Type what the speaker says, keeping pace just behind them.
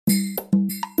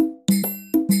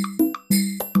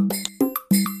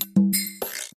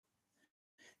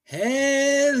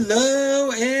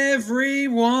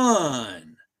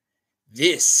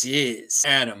This is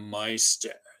Adam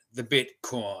Meister, the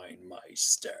Bitcoin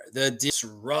Meister, the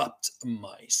Disrupt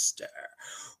Meister.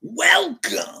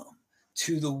 Welcome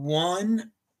to the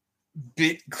One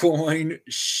Bitcoin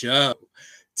Show.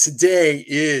 Today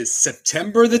is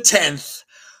September the 10th,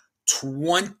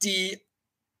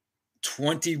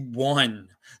 2021.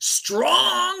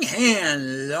 Strong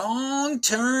hand,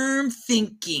 long-term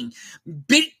thinking.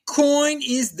 Bitcoin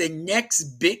is the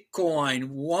next Bitcoin.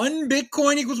 One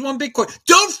Bitcoin equals one Bitcoin.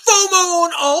 Don't FOMO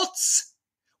on alts.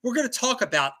 We're going to talk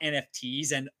about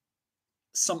NFTs and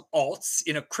some alts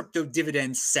in a crypto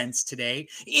dividend sense today.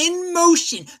 In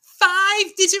motion,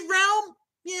 5-digit realm.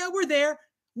 Yeah, we're there.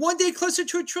 One day closer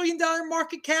to $1 trillion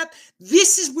market cap.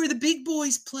 This is where the big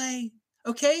boys play.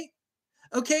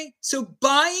 Okay, so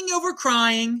buying over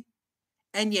crying,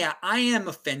 and yeah, I am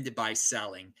offended by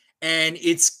selling, and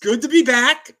it's good to be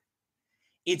back.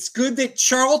 It's good that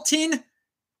Charlton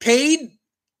paid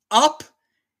up.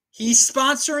 He's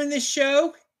sponsoring this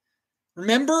show.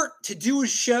 Remember, to do a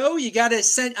show, I got to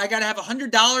have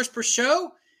 $100 per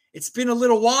show. It's been a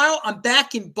little while. I'm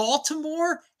back in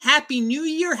Baltimore. Happy New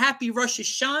Year. Happy Rosh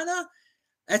Hashanah.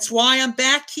 That's why I'm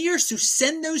back here. So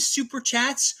send those super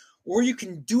chats. Or you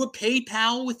can do a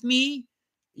PayPal with me.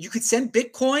 You could send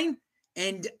Bitcoin,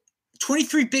 and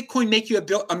 23 Bitcoin make you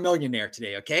a millionaire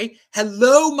today, okay?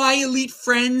 Hello, my elite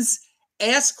friends.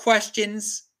 Ask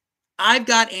questions. I've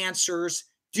got answers.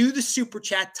 Do the super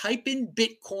chat. Type in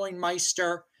Bitcoin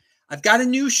Meister. I've got a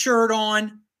new shirt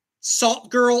on.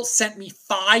 Salt Girl sent me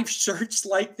 5 shirts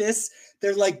like this.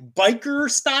 They're like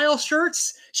biker style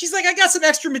shirts. She's like, I got some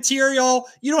extra material.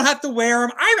 You don't have to wear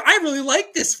them. I really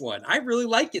like this one. I really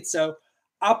like it. So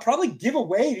I'll probably give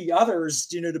away the others,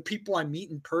 to people I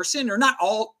meet in person, or not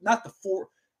the 4,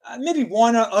 maybe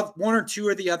one or two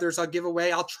of the others I'll give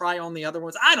away. I'll try on the other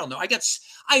ones. I don't know. I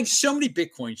have so many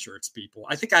Bitcoin shirts, people.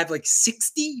 I think I have like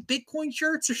 60 Bitcoin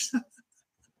shirts or something.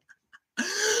 Pound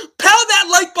that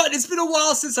like button. It's been a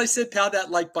while since I said pound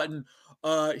that like button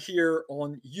here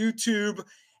on YouTube.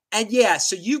 And yeah,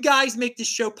 so you guys make this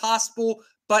show possible,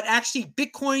 but actually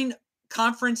Bitcoin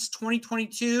Conference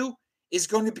 2022 is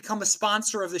going to become a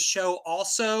sponsor of the show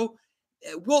also.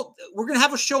 We're going to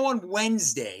have a show on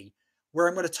Wednesday where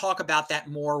I'm going to talk about that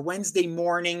more. Wednesday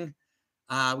morning,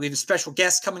 we have a special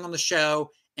guest coming on the show,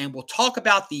 and we'll talk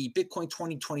about the Bitcoin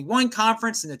 2021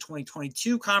 conference and the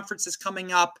 2022 conference is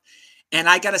coming up. And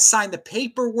I got to sign the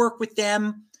paperwork with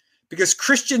them because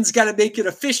Christian's got to make it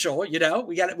official. We got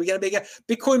to make it.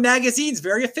 Bitcoin Magazine's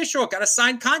very official. Got to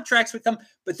sign contracts with them,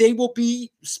 but they will be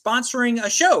sponsoring a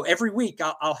show every week.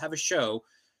 I'll have a show,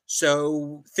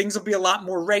 so things will be a lot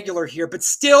more regular here. But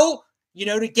still,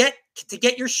 to get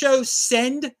your show,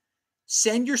 send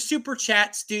your super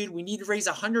chats, dude. We need to raise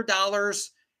 $100,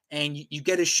 and you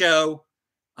get a show.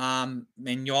 And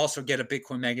you also get a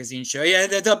Bitcoin Magazine show. Yeah.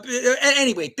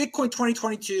 Anyway, Bitcoin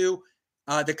 2022,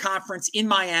 the conference in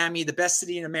Miami, the best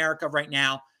city in America right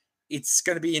now. It's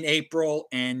going to be in April,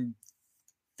 and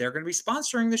they're going to be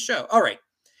sponsoring the show. All right.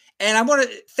 And I want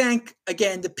to thank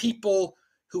again the people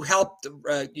who helped,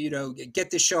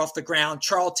 get this show off the ground.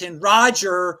 Charlton,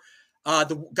 Roger,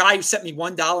 the guy who sent me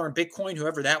 $1 in Bitcoin,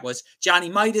 whoever that was, Johnny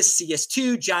Midas,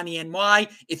 CS2, Johnny NY.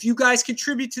 If you guys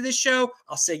contribute to this show,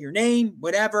 I'll say your name,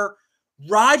 whatever.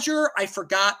 Roger, I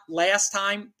forgot last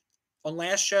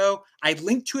show. I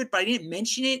linked to it, but I didn't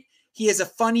mention it. He has a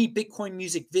funny Bitcoin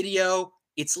music video.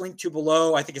 It's linked to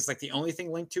below. I think it's like the only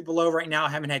thing linked to below right now. I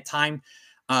haven't had time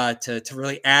to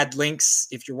really add links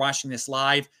if you're watching this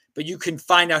live, but you can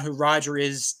find out who Roger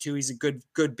is too. He's a good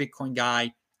Bitcoin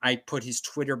guy. I put his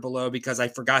Twitter below because I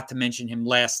forgot to mention him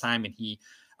last time, and he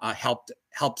helped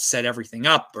set everything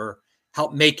up or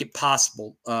helped make it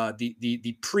possible,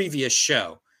 the previous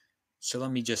show. So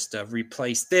let me just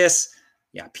replace this.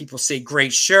 Yeah, people say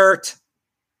great shirt.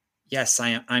 Yes,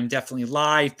 I'm definitely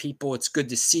live, people. It's good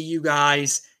to see you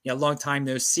guys. Yeah, long time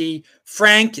no see.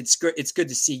 Frank, it's good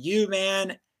to see you,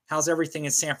 man. How's everything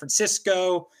in San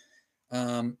Francisco?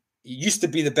 It used to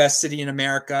be the best city in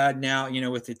America. Now,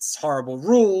 with its horrible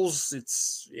rules,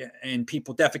 and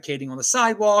people defecating on the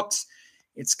sidewalks,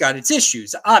 it's got its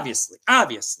issues, obviously.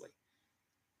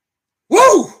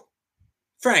 Woo!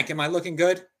 Frank, am I looking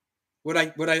good? Would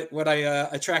I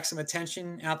attract some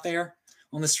attention out there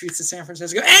on the streets of San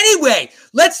Francisco? Anyway,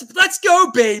 let's go,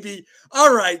 baby.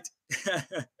 All right.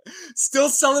 Still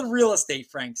selling real estate,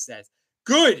 Frank says.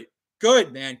 Good,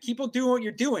 man. Keep on doing what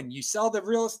you're doing. You sell the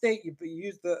real estate. You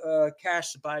use the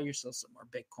cash to buy yourself some more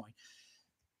Bitcoin.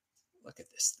 Look at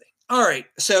this thing. All right.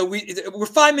 So we're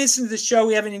 5 minutes into the show.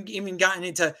 We haven't even gotten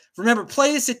into. Remember,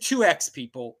 play this at 2x,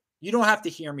 people. You don't have to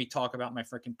hear me talk about my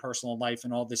freaking personal life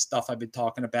and all this stuff I've been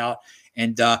talking about.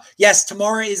 And yes,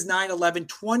 tomorrow is 9/11,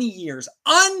 20 years.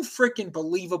 Unfreaking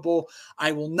believable.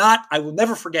 I will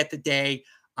never forget the day.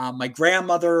 My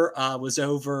grandmother was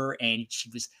over, and she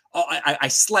was, I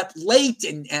slept late,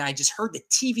 and I just heard the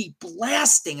TV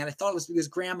blasting, and I thought it was because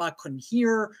grandma couldn't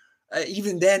hear.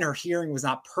 Even then, her hearing was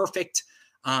not perfect.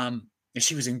 And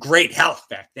she was in great health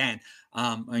back then.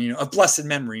 Of blessed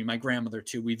memory, my grandmother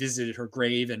too. We visited her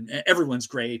grave, and everyone's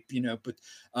grave, but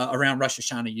around Rosh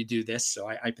Hashanah you do this. So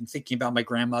I've been thinking about my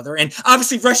grandmother, and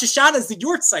obviously Rosh Hashanah is the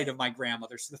yahrzeit of my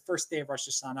grandmother, so the first day of Rosh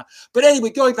Hashanah. But anyway,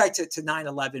 going back to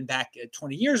 9/11 back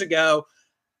 20 years ago,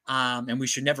 and we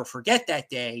should never forget that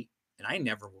day, and I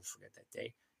never will forget that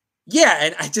day. Yeah,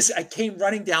 and I came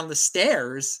running down the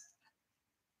stairs,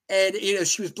 and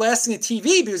she was blasting the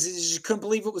TV because she couldn't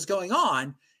believe what was going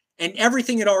on. And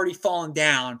everything had already fallen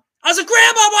down. I was like,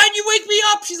 Grandma, why didn't you wake me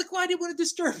up? She's like, well, I didn't want to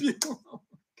disturb you. Oh my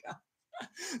God.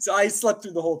 So I slept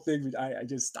through the whole thing.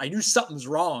 I knew something was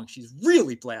wrong. She's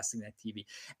really blasting that TV.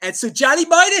 And so Johnny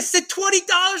Midas said $20.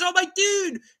 Oh, my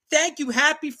dude. Thank you.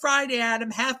 Happy Friday, Adam.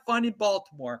 Have fun in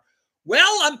Baltimore.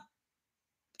 Well,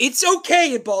 it's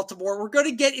okay in Baltimore. We're going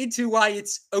to get into why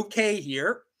it's okay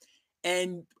here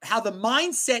and how the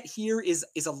mindset here is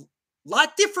a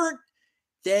lot different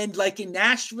than like in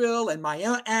Nashville and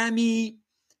Miami.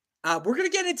 We're going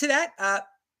to get into that.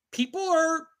 People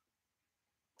are,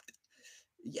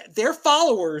 their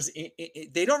followers,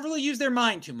 they don't really use their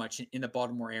mind too much in the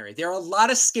Baltimore area. There are a lot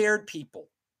of scared people,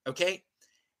 okay?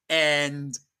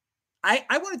 And I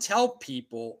want to tell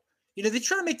people, they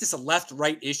try to make this a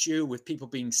left-right issue with people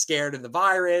being scared of the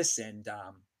virus and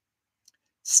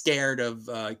scared of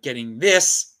getting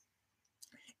this.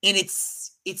 And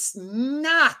it's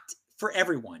not for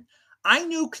everyone. I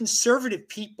know conservative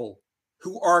people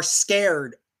who are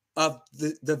scared of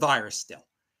the virus still.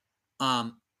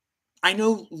 I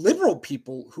know liberal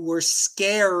people who are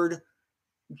scared,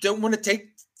 don't want to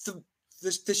take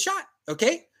the shot.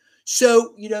 Okay.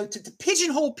 So, to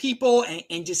pigeonhole people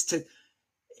and just to,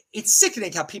 it's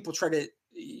sickening how people try to,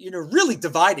 really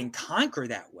divide and conquer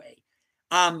that way.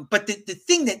 But the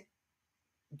thing that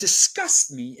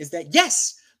disgusts me is that,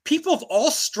 yes, people of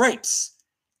all stripes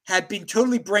have been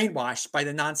totally brainwashed by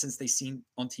the nonsense they've seen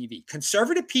on TV.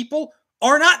 Conservative people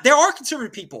are not. There are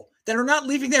conservative people that are not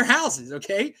leaving their houses,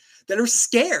 okay, that are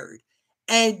scared.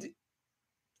 And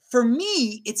for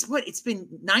me, it's been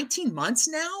 19 months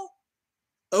now,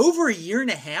 over a year and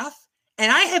a half,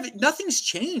 and nothing's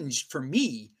changed for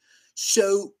me.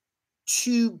 So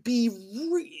to be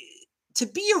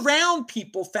around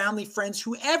people, family, friends,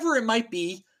 whoever it might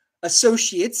be,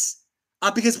 associates,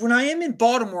 because when I am in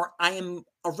Baltimore, I am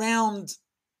around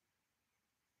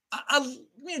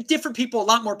different people, a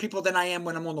lot more people than I am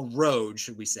when I'm on the road,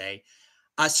 should we say.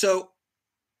 So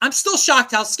I'm still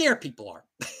shocked how scared people are.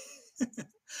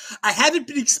 I haven't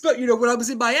been exposed, when I was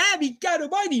in Miami, God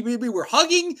almighty, we were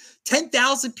hugging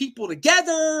 10,000 people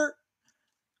together.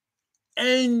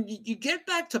 And you get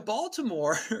back to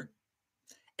Baltimore,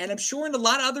 and I'm sure in a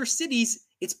lot of other cities,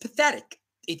 it's pathetic.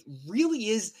 It really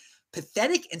is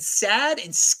pathetic and sad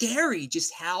and scary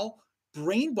just how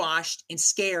brainwashed and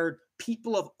scared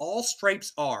people of all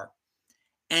stripes are,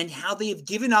 and how they have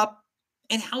given up,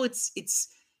 and how it's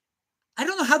I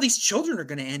don't know how these children are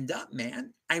going to end up,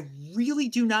 man. I really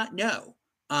do not know.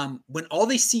 When all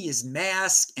they see is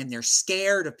masks, and they're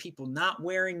scared of people not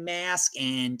wearing masks,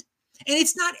 and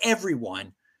it's not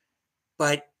everyone,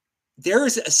 but there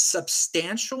is a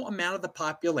substantial amount of the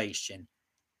population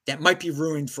that might be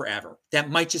ruined forever, that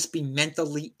might just be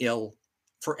mentally ill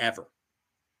forever.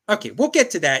 Okay, we'll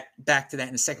get to that, back to that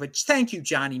in a second. But thank you,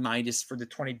 Johnny Midas, for the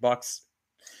 $20.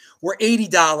 We're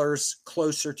 $80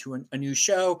 closer to a new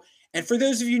show. And for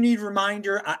those of you who need a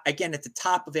reminder, again, at the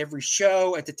top of every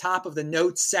show, at the top of the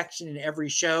notes section in every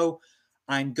show,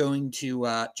 I'm going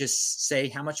to just say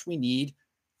how much we need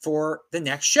for the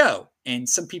next show. And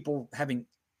some people haven't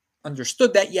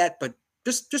understood that yet, but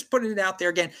just putting it out there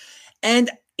again.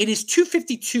 And it is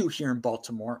 2:52 here in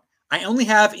Baltimore. I only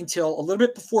have until a little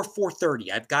bit before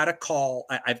 4:30. I've got a call.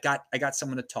 I got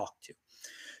someone to talk to.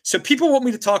 So people want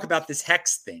me to talk about this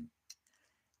Hex thing.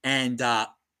 And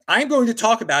I'm going to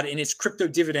talk about it in its crypto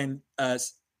dividend, the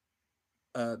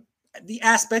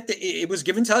aspect that it was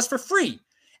given to us for free.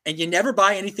 And you never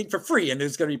buy anything for free. And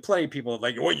there's going to be plenty of people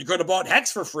like, well, you could have bought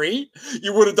Hex for free.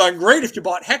 You would have done great if you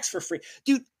bought Hex for free.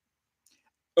 Dude,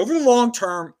 over the long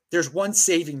term, there's one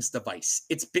savings device.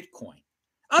 It's Bitcoin.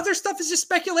 Other stuff is just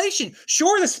speculation.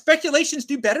 Sure, the speculations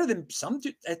do better than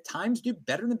at times do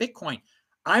better than Bitcoin.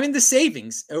 I'm in the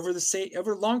savings over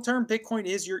long term. Bitcoin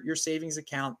is your savings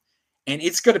account. and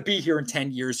it's going to be here in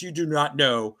 10 years. You do not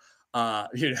know,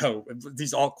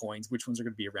 these altcoins, which ones are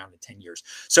going to be around in 10 years.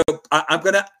 So we're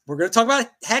going to talk about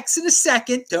Hex in a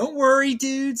second. Don't worry,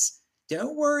 dudes.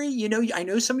 Don't worry. I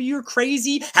know some of you are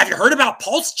crazy. Have you heard about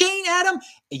Pulse Chain, Adam?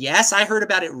 Yes, I heard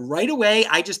about it right away.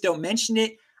 I just don't mention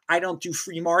it. I don't do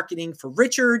free marketing for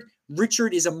Richard.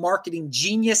 Richard is a marketing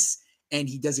genius, and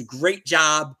he does a great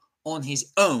job on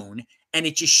his own. And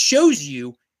it just shows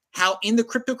you how in the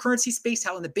cryptocurrency space,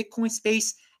 how in the Bitcoin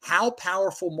space, how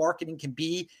powerful marketing can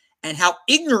be and how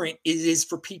ignorant it is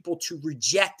for people to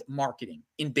reject marketing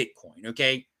in Bitcoin,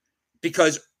 okay?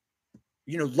 Because,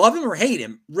 love him or hate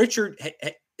him, Richard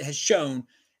has shown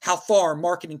how far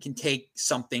marketing can take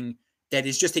something that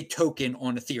is just a token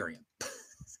on Ethereum.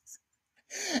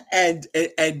 and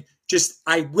just,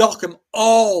 I welcome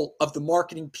all of the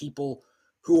marketing people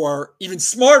who are even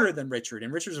smarter than Richard,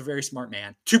 and Richard's a very smart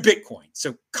man, to Bitcoin.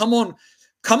 So come on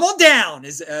down,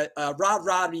 as Rod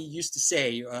Roddy used to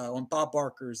say on Bob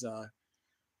Barker's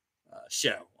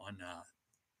show on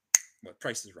what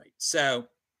Price is Right. So,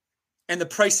 and the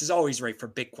price is always right for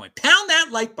Bitcoin. Pound that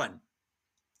like button.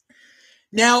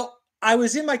 Now, I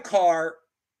was in my car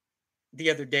the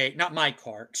other day, not my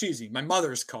car, excuse me, my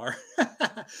mother's car,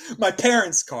 my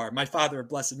parents' car. My father of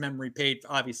blessed memory paid,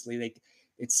 obviously,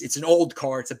 it's an old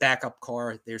car. It's a backup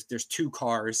car. There's two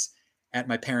cars at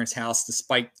my parents' house,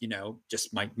 despite,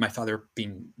 just my father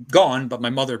being gone, but my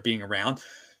mother being around.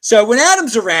 So when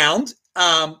Adam's around,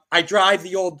 I drive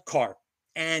the old car,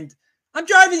 and I'm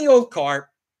driving the old car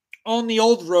on the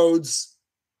old roads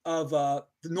of the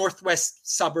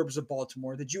northwest suburbs of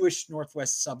Baltimore, the Jewish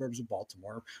northwest suburbs of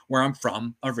Baltimore, where I'm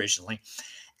from originally.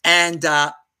 And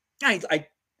I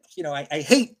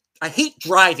hate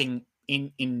driving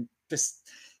in this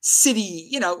city,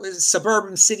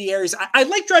 suburban city areas. I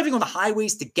like driving on the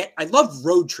highways I love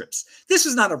road trips. This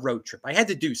was not a road trip. I had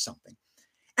to do something.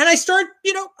 And I start,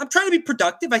 I'm trying to be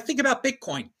productive. I think about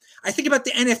Bitcoin. I think about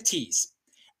the NFTs,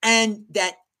 and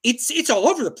that it's all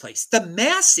over the place. The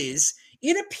masses,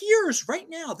 it appears right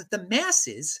now that the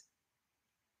masses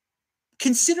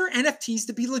consider NFTs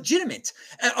to be legitimate,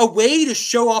 a way to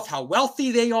show off how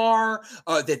wealthy they are,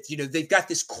 that, they've got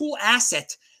this cool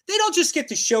asset. They don't just get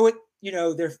to show it,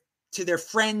 to their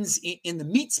friends in the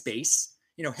meat space.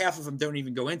 Half of them don't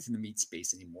even go into the meat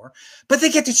space anymore, but they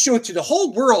get to show it to the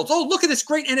whole world. Oh, look at this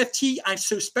great NFT. I'm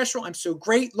so special. I'm so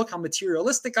great. Look how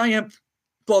materialistic I am,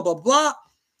 blah, blah, blah.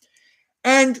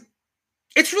 And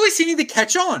it's really seeming to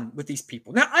catch on with these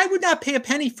people. Now, I would not pay a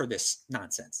penny for this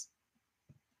nonsense,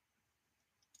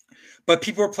 but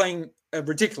people are paying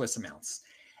ridiculous amounts.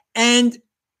 And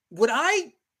what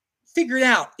I figured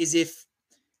out is if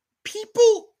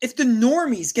the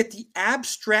normies get the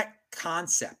abstract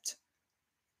concept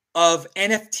of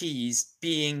NFTs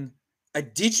being a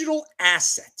digital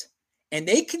asset, and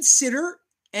they consider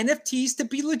NFTs to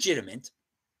be legitimate,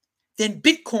 then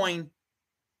Bitcoin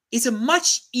is a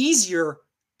much easier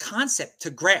concept to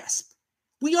grasp.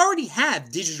 We already have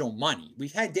digital money.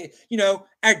 We've had,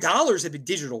 our dollars have been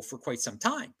digital for quite some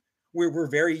time. We're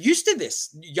very used to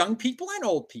this, young people and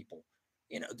old people,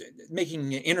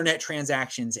 making internet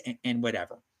transactions and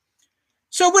whatever.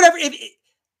 So whatever,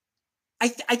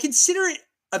 I consider it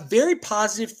a very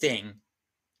positive thing,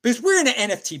 because we're in an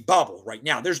NFT bubble right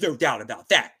now. There's no doubt about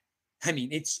that. I mean,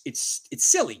 it's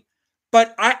silly.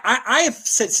 But I have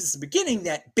said since the beginning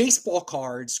that baseball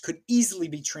cards could easily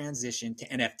be transitioned to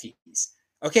NFTs.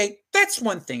 Okay, that's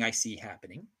one thing I see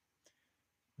happening.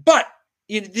 But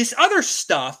this other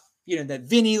stuff, that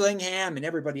Vinny Lingham and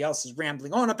everybody else is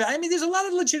rambling on about. I mean, there's a lot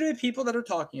of legitimate people that are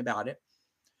talking about it.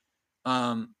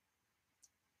 And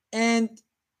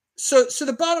so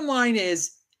the bottom line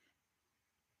is,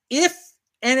 if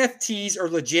NFTs are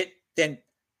legit, then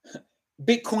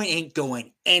Bitcoin ain't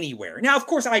going anywhere. Now, of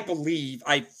course, I believe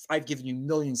I've given you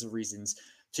millions of reasons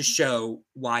to show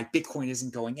why Bitcoin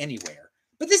isn't going anywhere.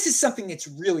 But this is something that's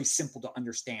really simple to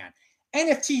understand.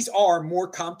 NFTs are more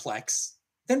complex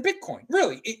than Bitcoin.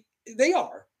 Really, they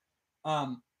are.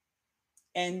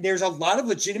 And there's a lot of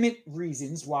legitimate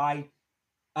reasons why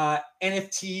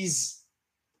NFTs.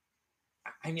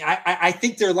 I mean, I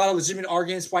think there are a lot of legitimate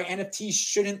arguments why NFTs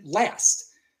shouldn't last.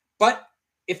 But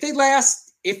if they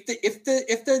last, if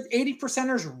the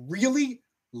 80%ers really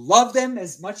love them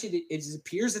as much as it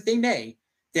appears that they may,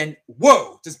 then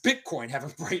whoa, does Bitcoin have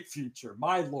a bright future?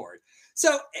 My Lord.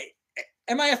 So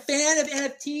am I a fan of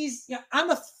NFTs? Yeah,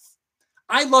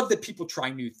 I love that people try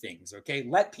new things. Okay.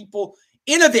 Let people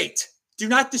innovate. Do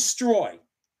not destroy.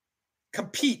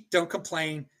 Compete. Don't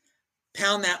complain.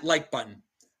 Pound that like button.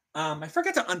 I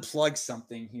forgot to unplug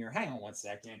something here. Hang on one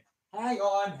second. Hang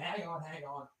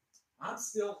on. I'm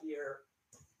still here.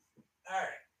 All right.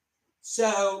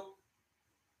 So,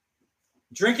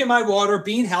 drinking my water,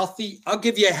 being healthy. I'll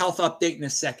give you a health update in a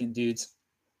second, dudes.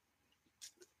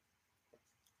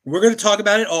 We're going to talk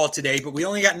about it all today, but we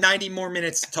only got 90 more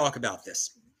minutes to talk about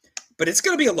this. But it's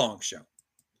going to be a long show.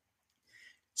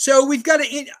 So we've got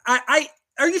to.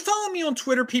 Are you following me on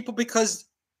Twitter, people? Because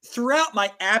throughout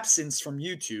my absence from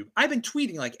YouTube, I've been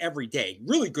tweeting like every day,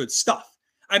 really good stuff.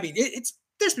 I mean,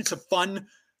 there's been some fun,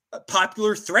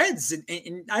 popular threads,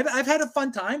 and I've had a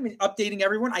fun time updating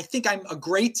everyone. I think I'm a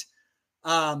great.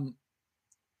 I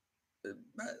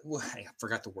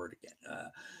forgot the word again.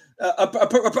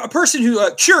 A person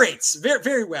who curates very,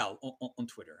 very well on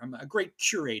Twitter. I'm a great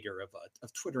curator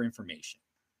of Twitter information.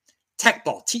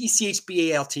 Techbalt,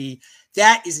 TECHBALT.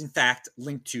 That is, in fact,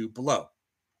 linked to below.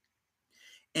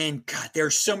 And God, there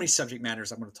are so many subject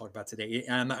matters I'm going to talk about today.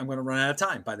 I'm going to run out of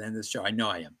time by the end of the show. I know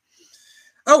I am.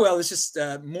 Oh, well, it's just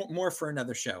more for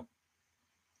another show.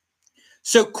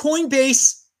 So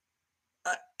Coinbase,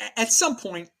 at some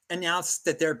point, announced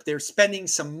that they're spending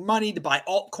some money to buy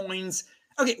altcoins.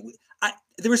 Okay,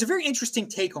 there was a very interesting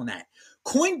take on that.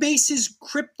 Coinbase's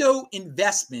crypto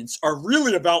investments are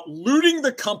really about looting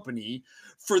the company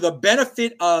for the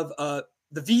benefit of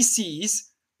the VCs,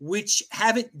 which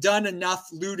haven't done enough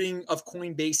looting of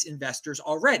Coinbase investors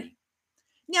already.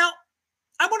 Now,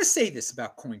 I want to say this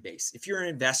about Coinbase. If you're an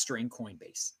investor in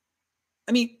Coinbase,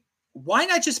 I mean, why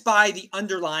not just buy the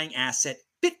underlying asset,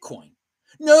 Bitcoin?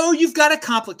 No, you've got to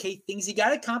complicate things. You got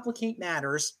to complicate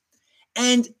matters.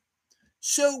 And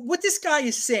so what this guy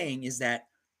is saying is that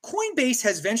Coinbase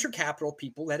has venture capital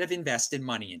people that have invested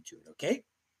money into it, okay?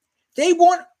 They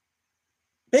want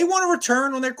a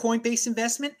return on their Coinbase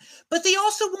investment, but they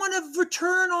also want a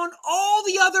return on all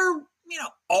the other,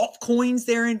 altcoins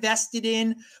they're invested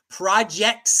in,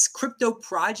 projects, crypto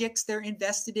projects they're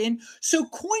invested in. So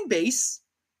Coinbase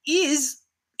is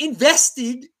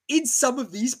invested in some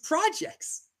of these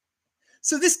projects.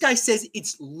 So this guy says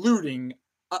it's looting.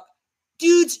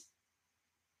 Dudes,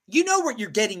 you know what you're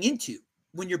getting into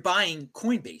when you're buying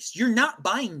Coinbase. You're not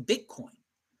buying Bitcoin.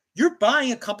 You're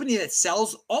buying a company that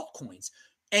sells altcoins.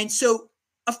 And so,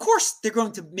 of course, they're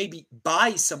going to maybe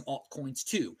buy some altcoins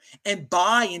too and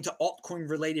buy into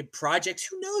altcoin-related projects.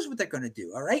 Who knows what they're going to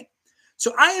do, all right?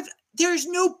 So there's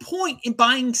no point in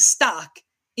buying stock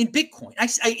in Bitcoin,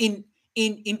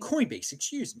 in Coinbase,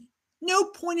 excuse me. No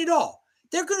point at all.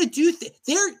 They're going to do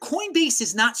Coinbase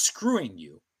is not screwing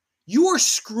you. You are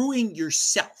screwing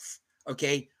yourself,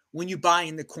 okay, when you buy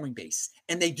in the Coinbase.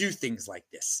 And they do things like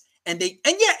this. And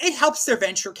it helps their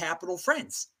venture capital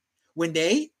friends. When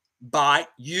they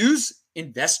use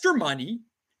investor money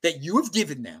that you have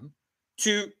given them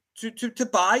to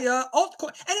buy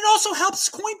altcoin. And it also helps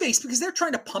Coinbase because they're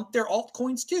trying to pump their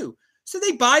altcoins too. So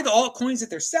they buy the altcoins that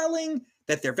they're selling,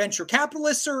 that their venture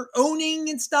capitalists are owning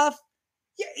and stuff.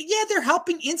 Yeah, they're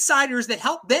helping insiders that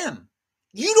help them.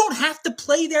 You don't have to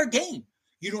play their game.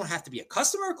 You don't have to be a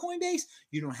customer of Coinbase.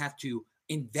 You don't have to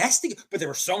investigate. But there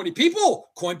were so many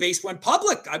people. Coinbase went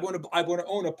public. I want to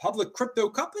own a public crypto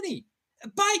company.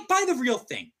 Buy the real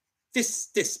thing. This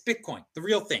Bitcoin, the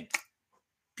real thing.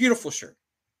 Beautiful shirt.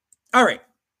 All right.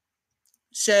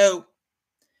 So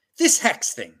this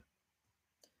Hex thing.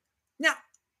 Now,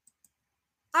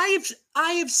 I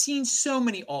have seen so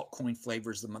many altcoin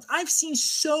flavors of the month. I've seen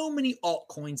so many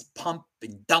altcoins pump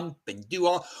and dump and do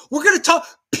all. We're going to talk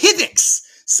Pivx.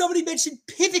 Somebody mentioned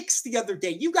Pivx the other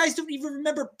day. You guys don't even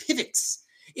remember Pivx.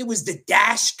 It was the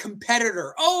Dash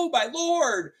competitor. Oh, my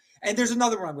Lord. And there's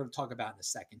another one I'm going to talk about in a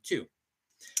second, too.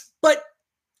 But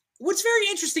what's very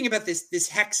interesting about this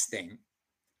Hex thing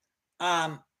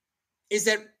is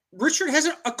that Richard has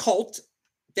a cult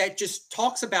that just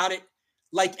talks about it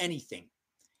like anything.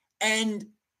 And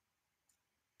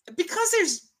because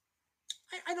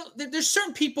there's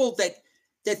certain people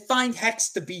that find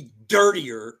Hex to be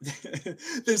dirtier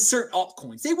than certain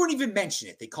altcoins. They won't even mention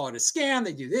it. They call it a scam.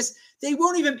 They do this. They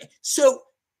won't even. So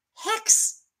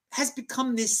Hex has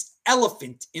become this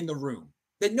elephant in the room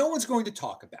that no one's going to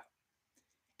talk about.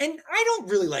 And I don't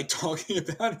really like talking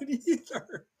about it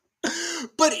either.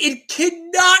 But it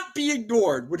cannot be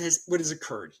ignored what has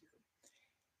occurred here.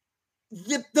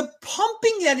 The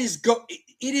pumping that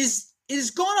it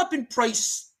has gone up in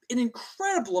price an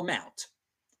incredible amount.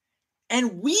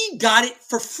 And we got it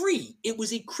for free. It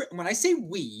was when I say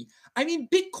we, I mean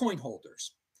Bitcoin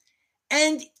holders.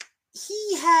 And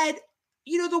he had,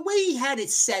 the way he had it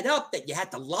set up that you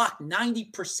had to lock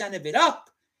 90% of it up.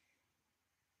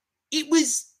 It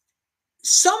was,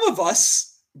 some of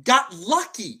us got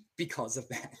lucky because of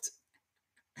that.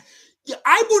 Yeah,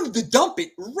 I wanted to dump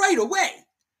it right away.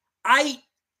 I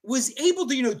was able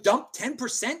to, dump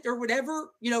 10% or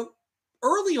whatever,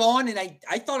 early on, and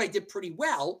I thought I did pretty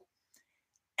well.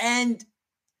 And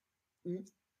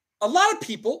a lot of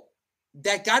people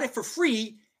that got it for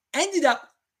free ended up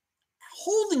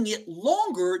holding it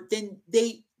longer than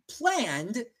they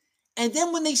planned. And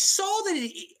then when they saw that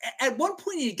at one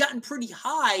point it had gotten pretty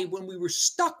high when we were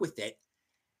stuck with it.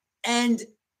 And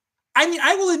I mean,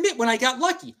 I will admit, when I got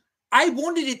lucky, I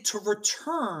wanted it to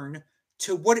return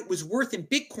to what it was worth in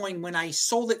Bitcoin when I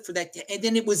sold it for that. And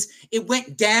then it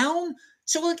went down.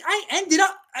 So like I ended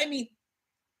up, I mean,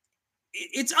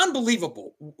 it's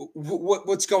unbelievable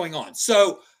what's going on.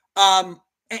 So, and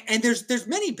there's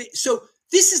many, so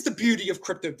this is the beauty of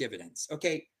crypto dividends.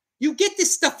 Okay. You get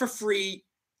this stuff for free.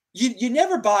 You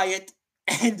never buy it.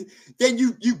 And then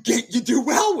you do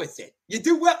well with it. You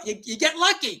do well. You get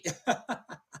lucky.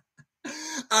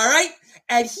 All right.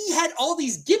 And he had all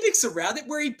these gimmicks around it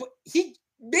where he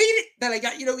made it that I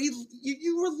got,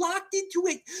 you were locked into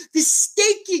it. This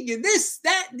staking and this,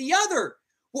 that, and the other.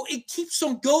 Well, it keeps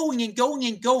on going and going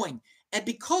and going. And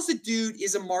because the dude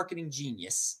is a marketing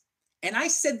genius, and I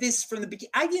said this from the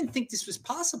beginning, I didn't think this was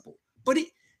possible, but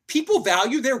people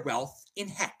value their wealth in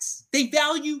Hex. They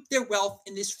value their wealth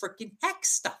in this freaking Hex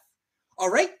stuff. All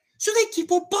right. So they keep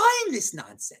on buying this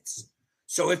nonsense.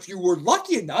 So if you were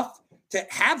lucky enough to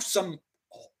have some,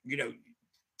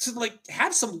 to like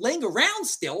have some laying around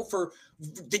still for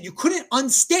that you couldn't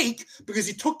unstake because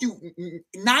it took you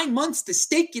 9 months to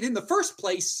stake it in the first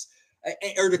place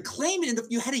or to claim it.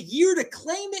 You had a year to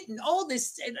claim it and all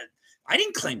this. And I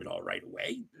didn't claim it all right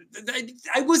away.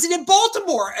 I wasn't in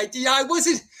Baltimore. I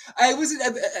wasn't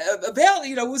available.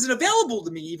 It wasn't available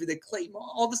to me even to claim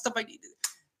all the stuff I needed.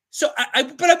 So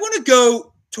but I want to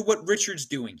go to what Richard's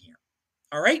doing here.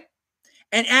 All right.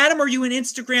 And Adam, are you on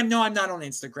Instagram? No, I'm not on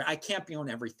Instagram. I can't be on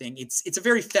everything. It's a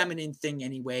very feminine thing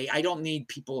anyway. I don't need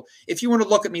people. If you want to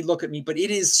look at me, look at me. But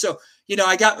it is so,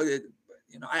 I got,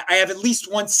 I have at least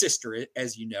one sister,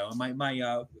 as you know.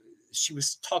 My she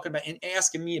was talking about and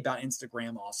asking me about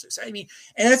Instagram also. So I mean,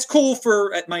 and that's cool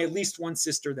for my at least one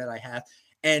sister that I have.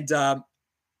 And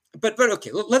but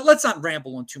okay, let's not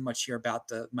ramble on too much here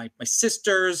about my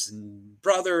sisters and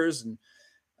brothers and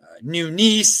new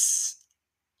niece.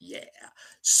 Yeah.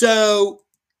 So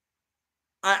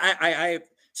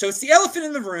so it's the elephant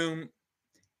in the room,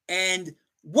 and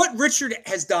what Richard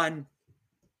has done,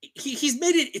 he's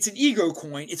made it. It's an ego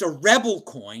coin. It's a rebel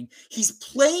coin. He's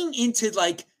playing into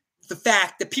like the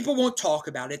fact that people won't talk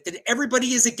about it, that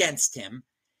everybody is against him.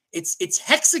 It's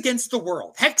Hex against the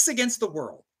world. Hex against the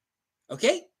world.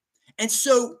 Okay, and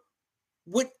so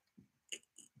what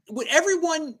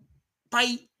everyone,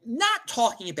 by not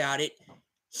talking about it,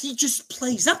 he just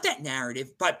plays up that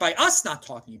narrative by us not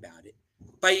talking about it,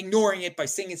 by ignoring it, by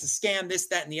saying it's a scam, this,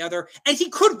 that, and the other. And he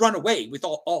could run away with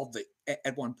all of it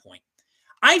at one point.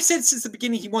 I've said since the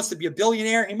beginning he wants to be a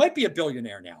billionaire. He might be a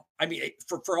billionaire now. I mean,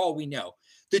 for all we know.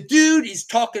 The dude is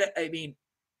talking,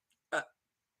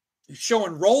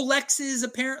 showing Rolexes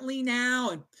apparently now.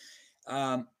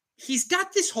 And he's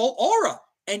got this whole aura.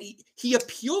 And he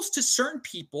appeals to certain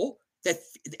people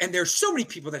and there's so many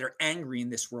people that are angry in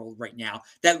this world right now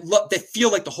that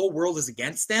feel like the whole world is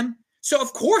against them. So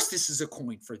of course this is a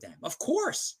coin for them. Of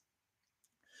course.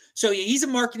 So he's a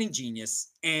marketing genius,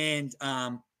 and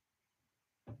I'm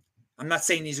not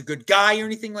saying he's a good guy or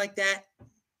anything like that,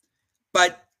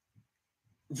 but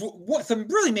what the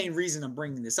really main reason I'm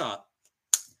bringing this up,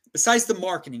 besides the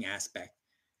marketing aspect,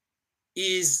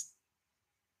 is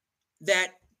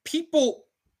that people.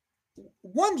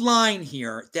 One line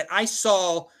here that I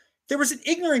saw, there was an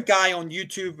ignorant guy on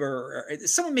YouTube or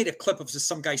someone made a clip of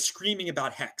some guy screaming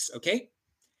about Hex, okay?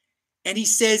 And he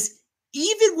says,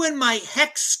 even when my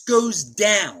Hex goes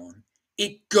down,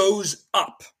 it goes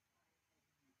up.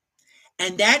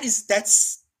 And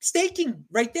that's staking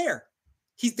right there.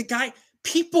 He's the guy.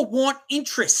 People want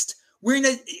interest. We're in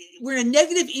a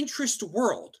negative interest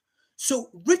world. So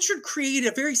Richard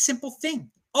created a very simple thing.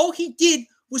 All he did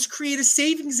was create a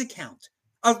savings account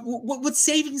of what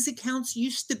savings accounts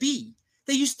used to be.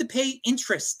 They used to pay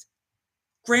interest.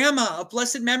 Grandma of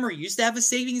blessed memory used to have a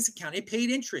savings account. It paid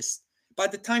interest. By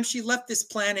the time she left this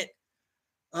planet,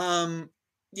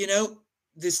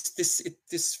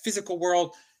 this physical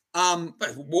world,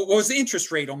 what was the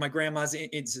interest rate on my grandma's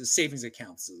savings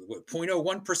accounts? What,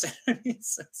 0.01%? I mean,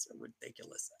 it's so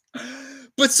ridiculous.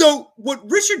 But so what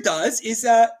Richard does is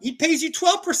he pays you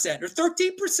 12% or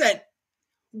 13%.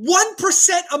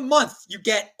 1% a month you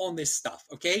get on this stuff,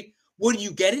 okay? What do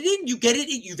you get it in?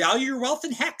 You value your wealth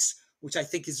in Hex, which I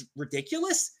think is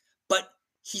ridiculous, but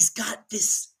he's got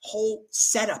this whole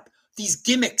setup, these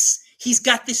gimmicks. He's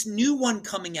got this new one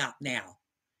coming out now.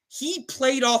 He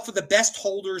played off of the best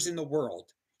holders in the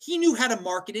world. He knew how to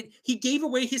market it. He gave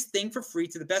away his thing for free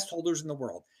to the best holders in the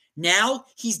world. Now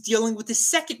he's dealing with the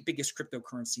second biggest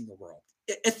cryptocurrency in the world,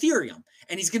 Ethereum,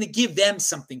 and he's going to give them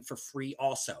something for free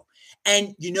also.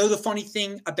 And you know the funny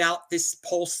thing about this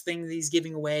Pulse thing that he's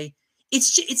giving away?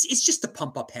 It's just to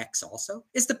pump up Hex also.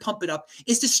 It's to pump it up.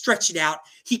 It's to stretch it out.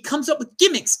 He comes up with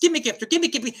gimmicks, gimmick after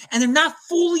gimmick, and they're not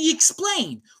fully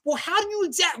explained. Well, how do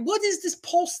you what is this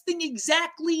Pulse thing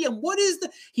exactly? And what is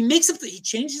he makes up, he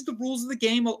changes the rules of the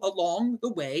game along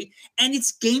the way, and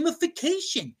it's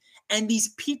gamification. And these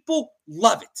people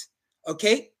love it,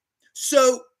 okay?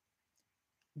 So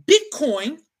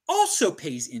Bitcoin also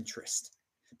pays interest,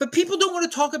 but people don't want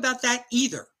to talk about that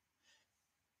either.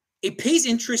 It pays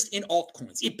interest in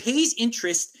altcoins. It pays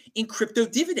interest in crypto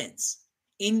dividends,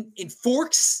 in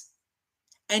forks,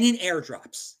 and in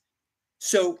airdrops.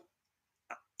 So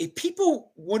if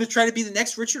people want to try to be the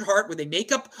next Richard Hart, where they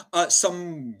make up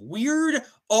some weird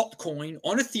altcoin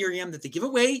on Ethereum that they give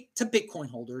away to Bitcoin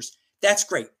holders, that's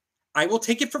great. I will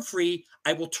take it for free.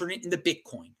 I will turn it into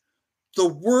Bitcoin. The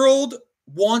world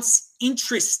wants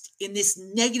interest in this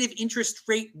negative interest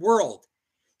rate world.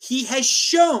 He has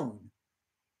shown,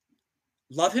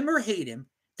 love him or hate him,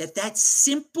 that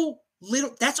simple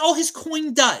little, that's all his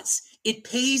coin does. It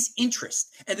pays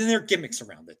interest. And then there are gimmicks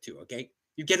around it too, okay?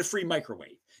 You get a free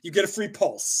microwave. You get a free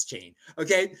pulse chain,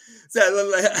 okay?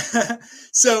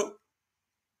 So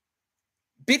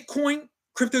Bitcoin,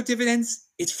 crypto dividends,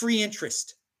 it's free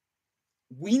interest.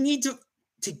 We need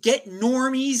to get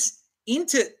normies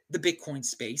into the Bitcoin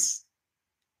space.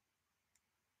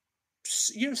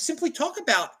 Simply talk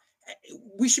about,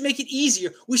 we should make it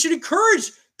easier. We should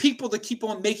encourage people to keep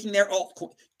on making their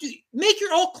altcoin. Make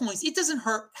your altcoins. It doesn't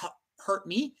hurt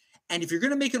me. And if you're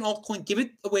going to make an altcoin, give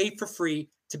it away for free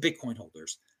to Bitcoin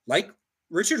holders, like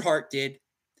Richard Hart did.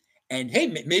 And hey,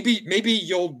 maybe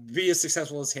you'll be as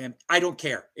successful as him. I don't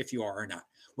care if you are or not.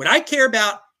 What I care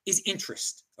about is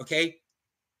interest, okay?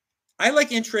 I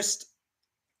like interest,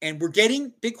 and we're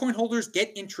getting Bitcoin holders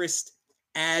get interest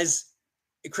as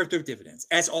crypto dividends,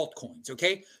 as altcoins,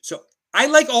 okay? So I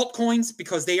like altcoins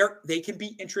because they can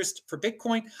be interest for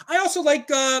Bitcoin. I also like,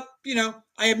 I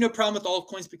have no problem with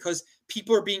altcoins because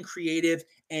people are being creative,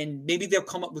 and maybe they'll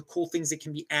come up with cool things that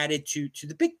can be added to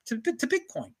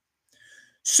Bitcoin.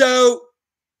 So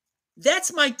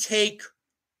that's my take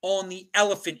on the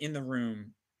elephant in the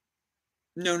room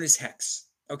known as Hex,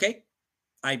 okay?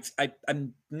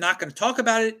 I'm not going to talk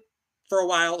about it for a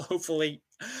while, hopefully.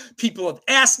 People have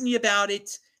asked me about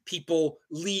it. People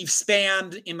leave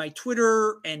spam in my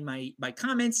Twitter and my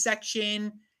comments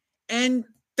section. And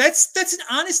that's an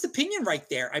honest opinion right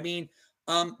there. I mean,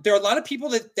 there are a lot of people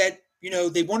that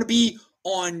they want to be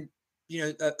on,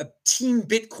 a team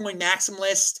Bitcoin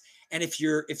maximalist. And if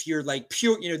you're like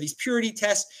pure, these purity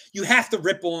tests, you have to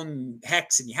rip on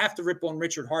Hex, and you have to rip on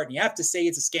Richard Hart, and you have to say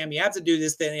it's a scam. You have to do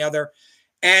this, that, and the other.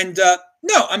 And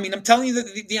no, I mean, I'm telling you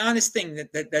the honest thing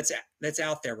that's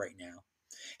out there right now.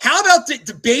 How about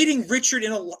debating Richard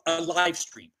in a live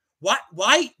stream?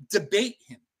 Why debate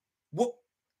him? Well,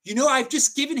 I've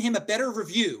just given him a better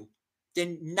review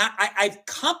than not. I've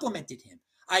complimented him.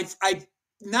 I've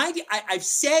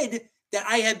said that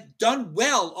I have done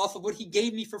well off of what he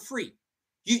gave me for free.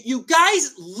 You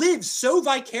guys live so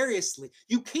vicariously.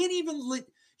 You can't even live.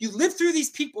 You live through these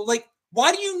people. Like,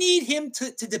 why do you need him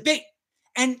to debate?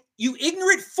 And you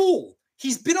ignorant fool,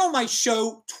 he's been on my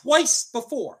show twice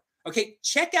before. Okay,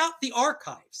 check out the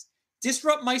archives,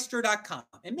 disruptmeister.com.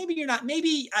 And maybe you're not,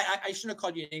 maybe I shouldn't have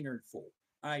called you an ignorant fool.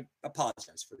 I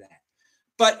apologize for that.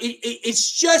 But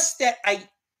it's just that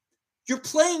you're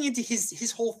playing into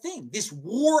his whole thing, this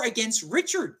war against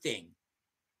Richard thing.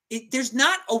 There's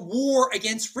not a war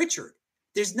against Richard.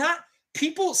 There's not,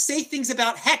 people say things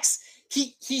about Hex.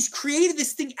 He's created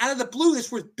this thing out of the blue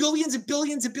that's worth billions and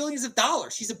billions and billions of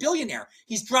dollars. He's a billionaire.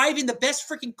 He's driving the best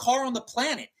freaking car on the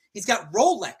planet. He's got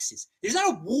Rolexes. There's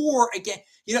not a war again.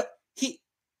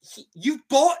 You've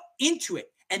bought into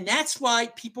it. And that's why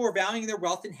people are valuing their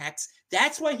wealth in Hex.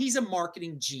 That's why he's a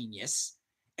marketing genius.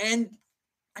 And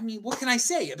I mean, what can I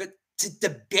say? But to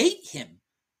debate him,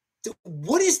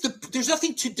 there's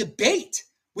nothing to debate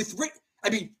with Rick. I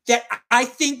mean, that I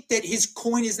think that his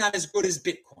coin is not as good as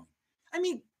Bitcoin. I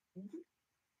mean,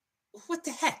 what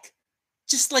the heck?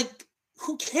 Just like,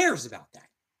 who cares about that?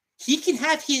 He can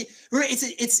have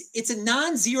it's a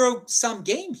non-zero sum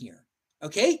game here.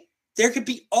 Okay, there could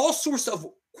be all sorts of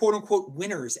quote unquote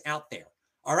winners out there.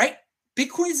 All right,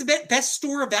 Bitcoin is the best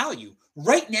store of value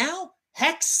right now.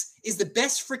 Hex is the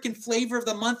best freaking flavor of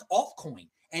the month altcoin.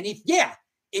 And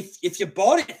if you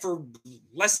bought it for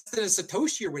less than a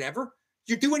Satoshi or whatever,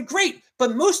 you're doing great.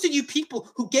 But most of you people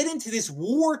who get into this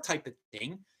war type of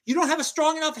thing, You don't have a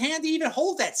strong enough hand to even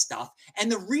hold that stuff.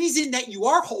 And the reason that you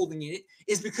are holding it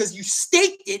is because you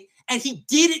staked it and he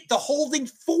did it, the holding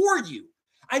for you.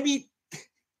 I mean,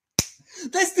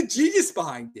 that's the genius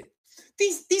behind it.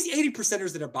 These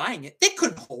 80%ers that are buying it, they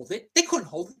couldn't hold it. They couldn't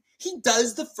hold it. He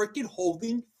does the freaking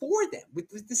holding for them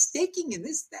with the staking and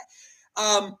this, that.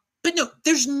 But no,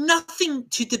 there's nothing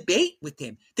to debate with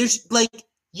him. There's like,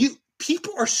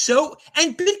 people are so,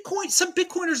 and Bitcoin, some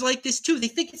Bitcoiners like this too. They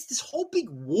think it's this whole big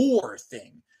war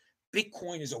thing.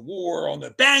 Bitcoin is a war on the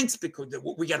banks. Bitcoin,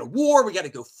 we got a war. We got to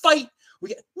go fight.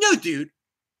 No, dude.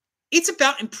 It's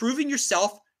about improving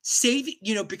yourself, saving,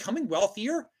 becoming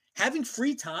wealthier, having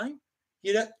free time,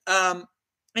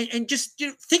 and just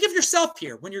think of yourself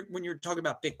here when you're talking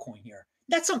about Bitcoin here.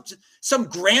 That's some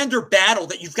grander battle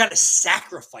that you've got to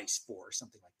sacrifice for or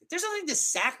something like that. There's nothing to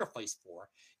sacrifice for.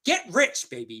 Get rich,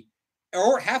 baby,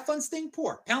 or have fun staying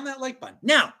poor. Pound that like button.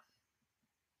 Now,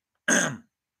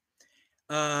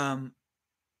 okay.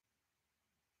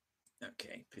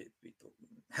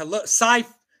 Hello,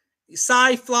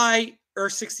 Sci-Fly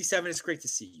Earth 67. It's great to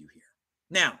see you here.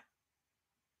 Now,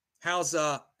 how's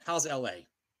LA?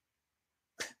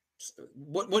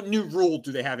 What new rule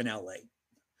do they have in LA?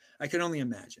 I can only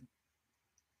imagine.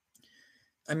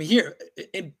 I mean, here,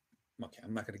 okay,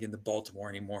 I'm not going to get into Baltimore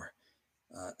anymore.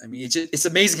 I mean, it's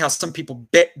amazing how some people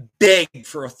beg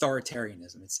for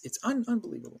authoritarianism. It's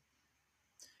unbelievable.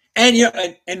 And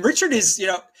and Richard is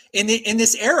in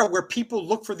this era where people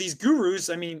look for these gurus.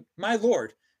 I mean, my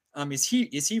lord, is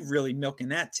he really milking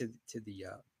that to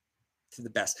the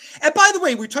best? And by the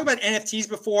way, we talked about NFTs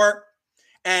before,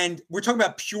 and we're talking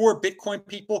about pure Bitcoin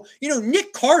people.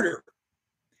 Nick Carter,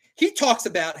 he talks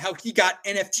about how he got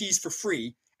NFTs for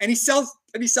free, and he sells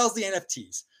the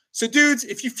NFTs. So, dudes,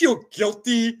 if you feel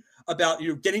guilty about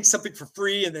getting something for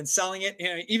free and then selling it,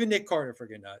 even Nick Carter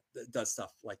freaking does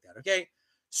stuff like that. Okay,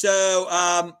 so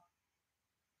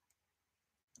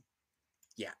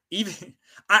yeah, even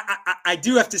I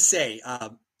do have to say,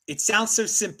 it sounds so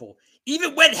simple.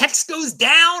 Even when Hex goes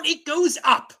down, it goes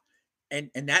up, and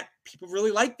that people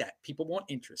really like that. People want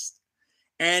interest,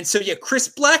 and so yeah, Chris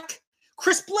Black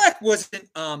wasn't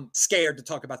scared to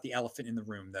talk about the elephant in the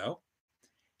room, though.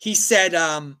 He said,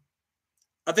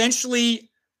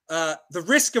 eventually, the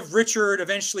risk of Richard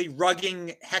eventually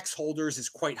rugging Hex holders is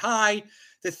quite high.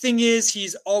 The thing is,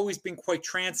 he's always been quite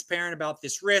transparent about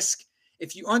this risk.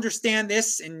 If you understand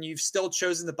this and you've still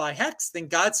chosen to buy Hex, then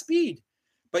Godspeed.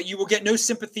 But you will get no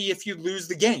sympathy if you lose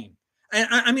the game. And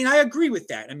I mean, I agree with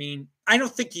that. I mean, I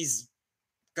don't think he's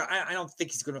going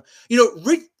to,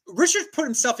 Richard put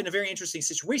himself in a very interesting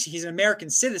situation. He's an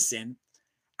American citizen.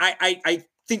 I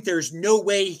think there's no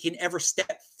way he can ever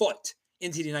step foot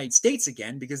into the United States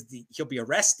again because he'll be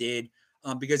arrested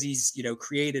because he's,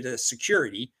 created a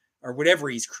security or whatever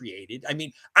he's created. I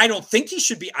mean, I don't think he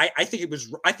should be. I think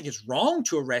it's wrong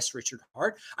to arrest Richard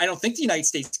Hart. I don't think the United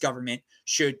States government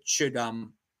should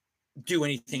do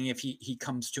anything if he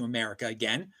comes to America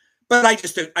again. But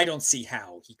I don't see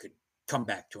how he could come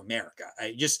back to America.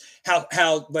 I just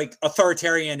how like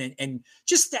authoritarian and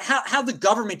just how the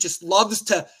government just loves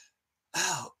to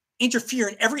interfere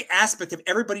in every aspect of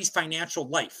everybody's financial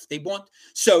life. They want,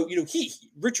 so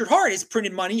Richard Hart has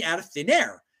printed money out of thin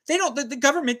air. The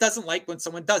government doesn't like when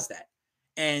someone does that,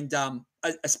 and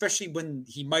especially when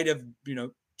he might have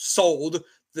sold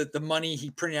the money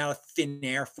he printed out of thin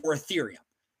air for Ethereum.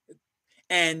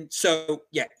 And so,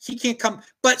 yeah, he can't come.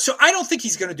 But so I don't think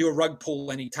he's going to do a rug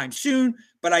pull anytime soon.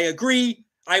 But I agree.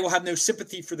 I will have no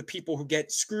sympathy for the people who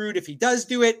get screwed if he does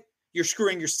do it. You're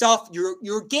screwing yourself.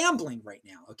 You're gambling right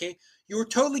now. Okay, you're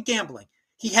totally gambling.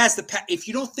 He has if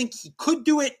you don't think he could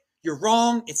do it, you're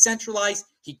wrong. It's centralized.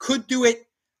 He could do it.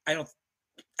 I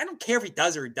don't care if he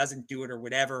does or he doesn't do it or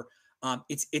whatever.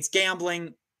 It's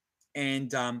gambling,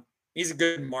 and he's a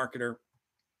good marketer,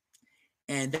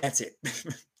 and that's it.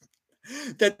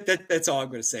 That's all I'm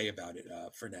going to say about it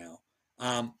for now.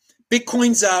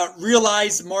 Bitcoin's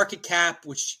realized market cap,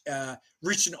 which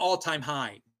reached an all-time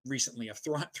high recently of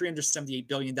 $378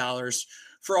 billion.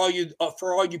 For all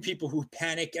you people who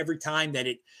panic every time that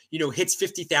it hits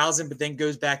 50,000, but then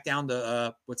goes back down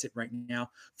to what's it right now,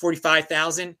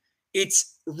 45,000.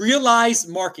 It's realized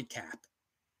market cap.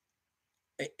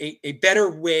 A better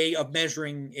way of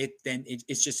measuring it than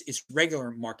it's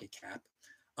regular market cap.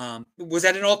 Was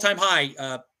at an all-time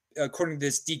high, according to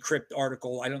this Decrypt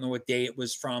article. I don't know what day it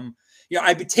was from.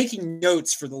 I've been taking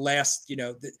notes for the last,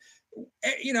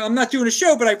 I'm not doing a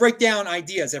show, but I write down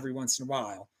ideas every once in a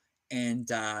while. And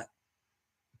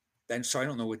then, so I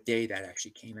don't know what day that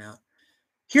actually came out.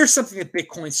 Here's something that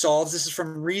Bitcoin solves. This is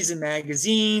from Reason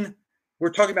Magazine.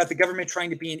 we're talking about the government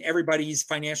trying to be in everybody's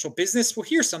financial business. Well,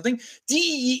 here's something.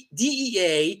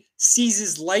 DEA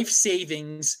seizes life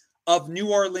savings of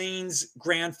New Orleans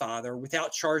grandfather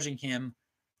without charging him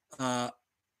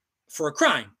for a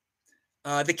crime.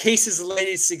 The case is the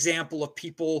latest example of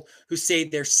people who say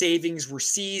their savings were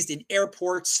seized in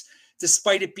airports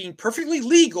despite it being perfectly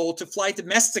legal to fly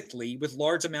domestically with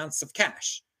large amounts of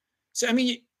cash. So, I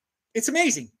mean, it's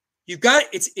amazing. You've got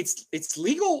it's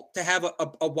legal to have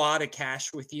a wad of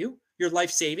cash with you, your life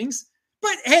savings,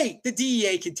 but hey, the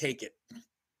DEA can take it.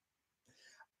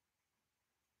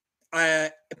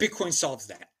 Bitcoin solves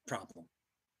that problem.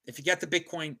 If you get the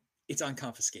Bitcoin, it's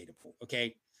unconfiscatable.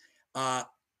 Okay.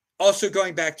 Also,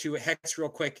 going back to Hex real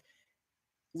quick,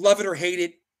 love it or hate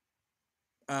it,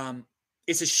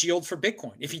 it's a shield for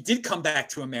Bitcoin. If he did come back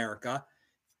to America,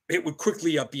 it would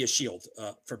quickly be a shield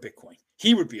for Bitcoin.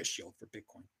 He would be a shield for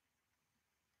Bitcoin.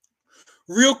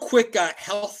 Real quick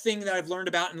health thing that I've learned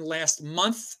about in the last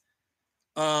month.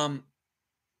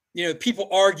 People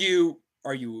argue,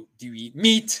 do you eat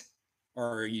meat?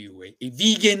 Or are you a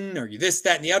vegan? Are you this,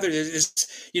 that, and the other? There's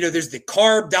the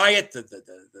carb diet,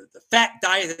 the fat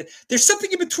diet. There's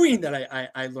something in between that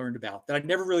I learned about that I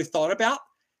never really thought about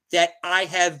that I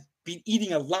have been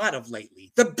eating a lot of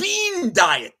lately. The bean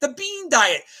diet.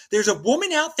 There's a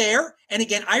woman out there, and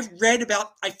again, I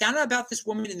found out about this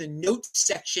woman in the notes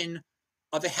section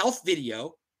of a health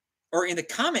video or in the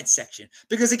comment section,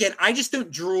 because again, I just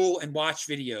don't drool and watch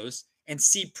videos and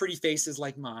see pretty faces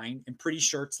like mine and pretty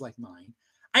shirts like mine.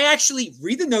 I actually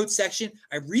read the notes section.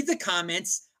 I read the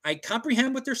comments. I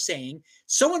comprehend what they're saying.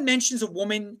 Someone mentions a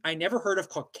woman I never heard of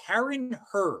called Karen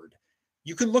Hurd.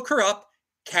 You can look her up.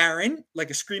 Karen, like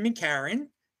a screaming Karen,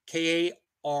 Karen,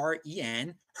 Hurd,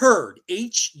 Hurd.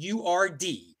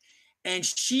 And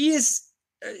she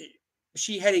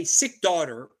had a sick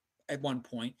daughter at one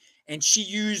point, and she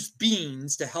used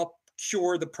beans to help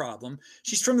cure the problem.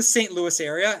 She's from the St. Louis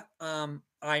area.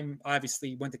 I'm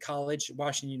obviously went to college,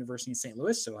 Washington University in St.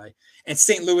 Louis. And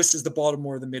St. Louis is the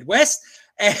Baltimore of the Midwest.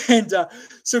 And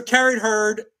so Karen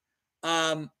Hurd,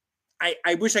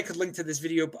 I wish I could link to this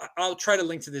video, but I'll try to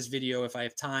link to this video if I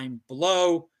have time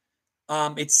below.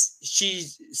 She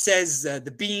says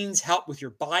the beans help with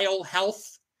your bile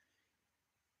health.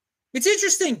 It's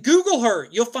interesting. Google her.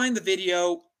 You'll find the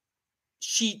video.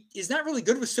 She is not really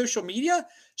good with social media.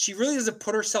 She really doesn't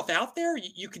put herself out there.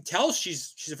 You can tell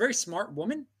she's a very smart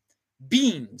woman.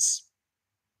 Beans.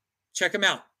 Check them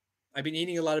out. I've been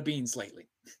eating a lot of beans lately.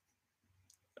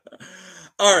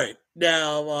 All right.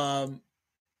 Now,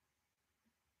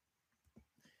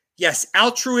 yes,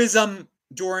 altruism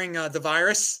during the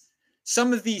virus.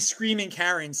 Some of these screaming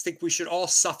Karens think we should all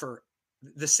suffer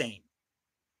the same.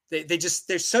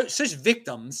 They're such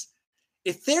victims.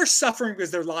 If they're suffering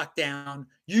because they're locked down,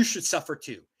 you should suffer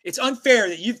too. It's unfair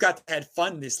that you've got to had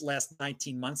fun this last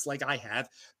 19 months like I have.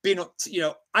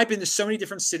 I've been to so many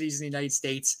different cities in the United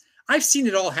States. I've seen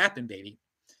it all happen, baby.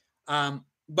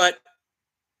 But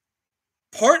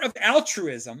part of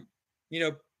altruism,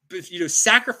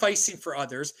 sacrificing for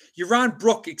others. Yaron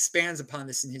Brook expands upon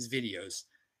this in his videos.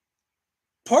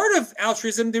 Part of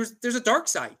altruism, there's a dark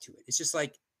side to it. It's just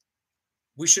like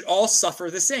we should all suffer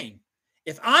the same.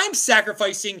 If I'm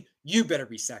sacrificing, you better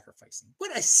be sacrificing.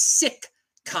 What a sick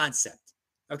concept.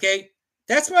 Okay?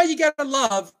 That's why you got to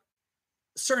love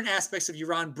certain aspects of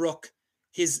Yaron Brook,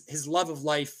 his love of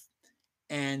life,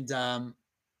 and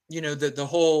the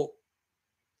whole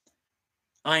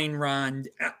Ayn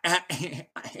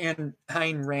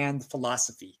Rand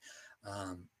philosophy,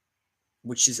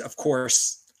 which is, of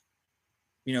course,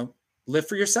 live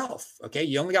for yourself. Okay?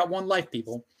 You only got one life,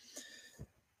 people.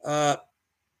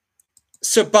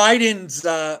 So Biden's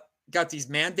got these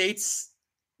mandates.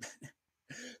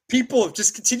 People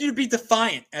just continue to be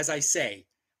defiant, as I say.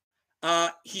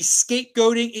 He's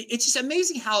scapegoating. It's just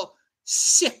amazing how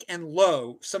sick and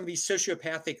low some of these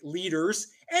sociopathic leaders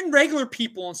and regular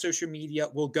people on social media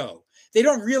will go. They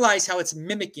don't realize how it's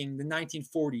mimicking the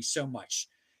 1940s so much.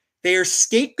 They are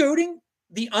scapegoating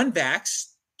the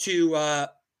unvaxxed to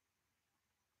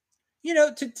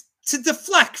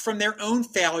deflect from their own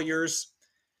failures,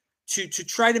 to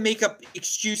try to make up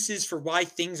excuses for why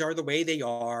things are the way they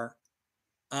are.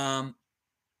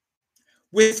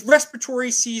 With respiratory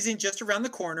season just around the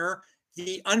corner,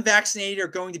 the unvaccinated are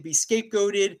going to be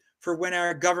scapegoated for when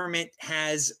our government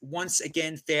has once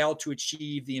again failed to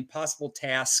achieve the impossible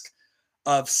task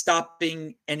of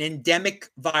stopping an endemic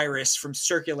virus from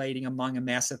circulating among a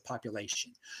massive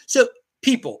population. So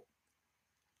people,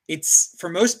 for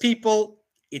most people,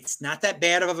 it's not that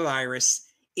bad of a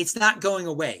virus. It's not going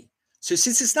away. So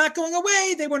since it's not going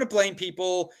away, they want to blame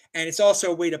people. And it's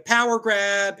also a way to power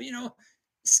grab.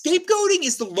 Scapegoating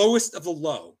is the lowest of the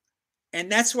low.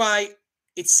 And that's why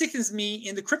it sickens me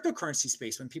in the cryptocurrency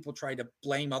space when people try to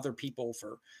blame other people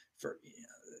for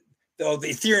oh, the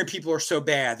Ethereum people are so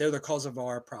bad. They're the cause of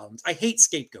our problems. I hate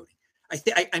scapegoating.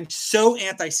 I'm so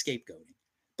anti-scapegoating,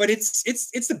 but it's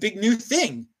the big new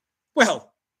thing.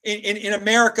 Well, in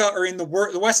America or in the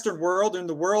Western world, in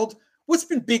the world, what's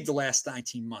been big the last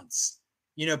 19 months?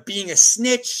 Being a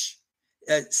snitch,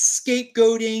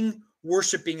 scapegoating,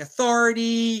 worshiping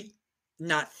authority,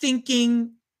 not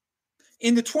thinking.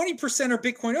 In the 20% or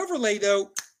Bitcoin overlay, though,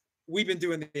 we've been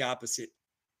doing the opposite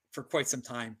for quite some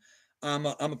time. I'm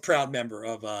a proud member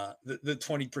of the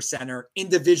 20%er.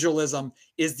 Individualism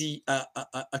is the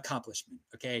accomplishment.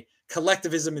 Okay,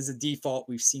 collectivism is a default.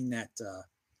 We've seen that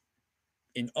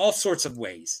in all sorts of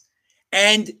ways,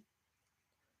 and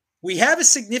we have a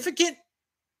significant,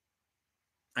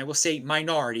 I will say,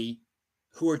 minority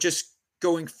who are just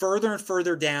going further and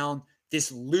further down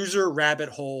this loser rabbit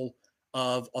hole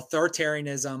of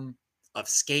authoritarianism, of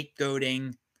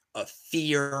scapegoating, of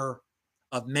fear,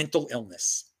 of mental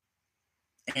illness.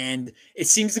 And it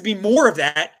seems to be more of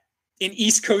that in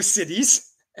East Coast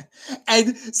cities.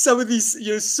 And some of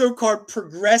these so-called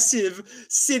progressive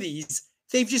cities,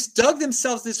 they've just dug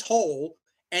themselves this hole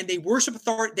and they worship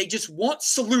authority. They just want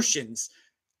solutions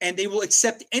and they will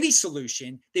accept any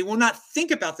solution. They will not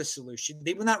think about the solution.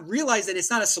 They will not realize that it's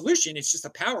not a solution. It's just a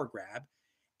power grab.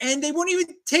 And they won't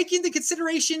even take into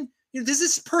consideration, does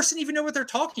this person even know what they're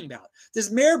talking about?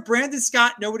 Does Mayor Brandon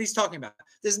Scott know what he's talking about?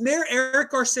 Does Mayor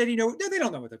Eric Garcetti know? No, they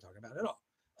don't know what they're talking about at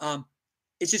all.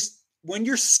 It's just when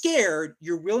you're scared,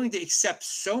 you're willing to accept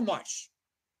so much.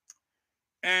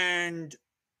 And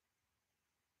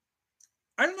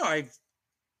I don't know.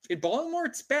 In Baltimore,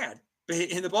 it's bad. But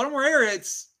in the Baltimore area,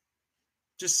 it's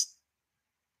just,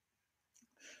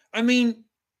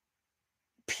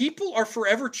 people are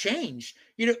forever changed.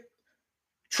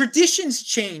 Traditions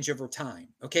change over time.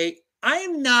 Okay. I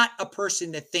am not a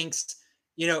person that thinks,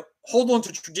 hold on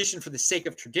to tradition for the sake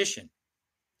of tradition.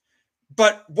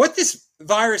 But what this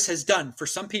virus has done for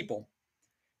some people,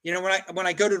 when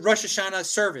I go to Rosh Hashanah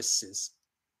services,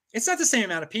 it's not the same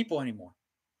amount of people anymore.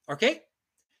 Okay.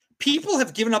 People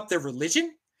have given up their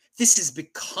religion. This has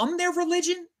become their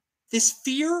religion. This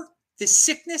fear, this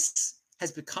sickness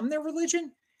has become their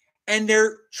religion. And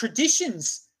their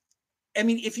traditions,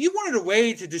 if you wanted a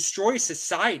way to destroy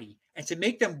society and to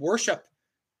make them worship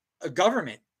a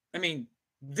government,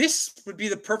 this would be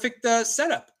the perfect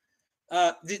setup.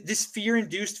 This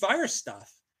fear-induced virus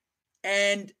stuff.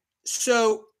 And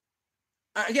so,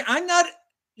 again, I'm not,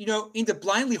 into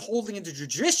blindly holding into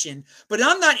tradition, but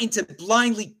I'm not into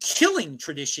blindly killing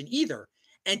tradition either.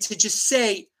 And to just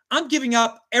say, I'm giving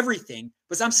up everything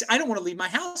because I don't want to leave my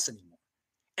house anymore.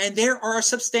 And there are a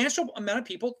substantial amount of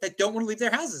people that don't want to leave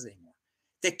their houses anymore,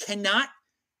 that cannot,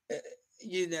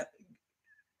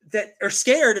 that are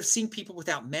scared of seeing people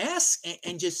without masks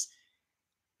and just,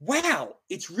 wow,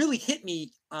 it's really hit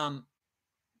me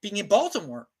being in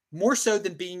Baltimore more so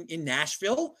than being in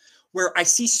Nashville, where I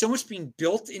see so much being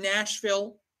built in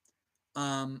Nashville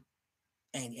and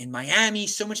in Miami,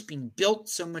 so much being built,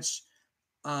 so much,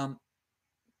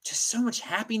 just so much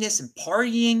happiness and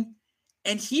partying.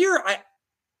 And here,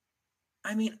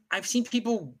 I've seen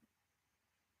people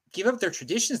give up their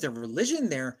traditions, their religion,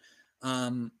 their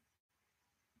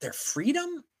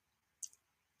freedom.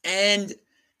 And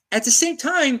at the same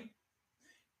time,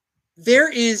 there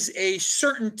is a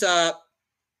certain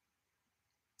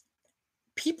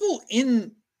people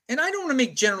in, and I don't want to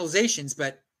make generalizations,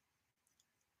 but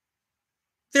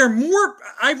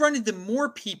I've run into more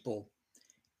people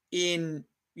in,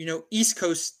 East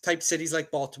Coast type cities like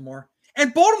Baltimore.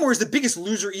 And Baltimore is the biggest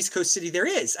loser East Coast city there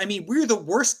is. We're the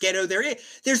worst ghetto there is.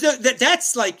 There's no,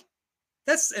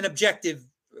 that's an objective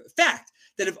fact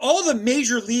that of all the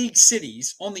major league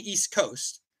cities on the East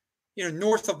Coast,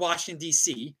 north of Washington,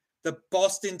 D.C., the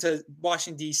Boston to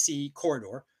Washington, D.C.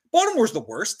 corridor, Baltimore's the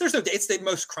worst. It's the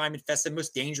most crime infested,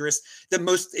 most dangerous,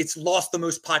 it's lost the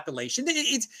most population.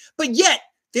 But yet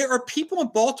there are people in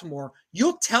Baltimore,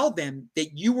 you'll tell them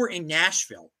that you were in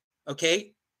Nashville,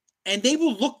 okay? And they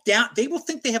will look down. They will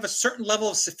think they have a certain level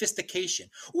of sophistication.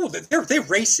 Oh, they're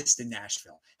racist in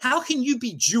Nashville. How can you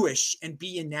be Jewish and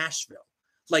be in Nashville?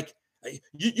 Like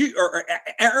you or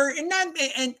not.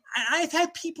 And I've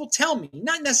had people tell me,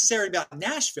 not necessarily about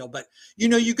Nashville, but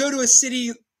you go to a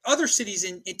city, other cities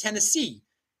in Tennessee.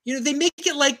 They make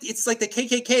it like it's like the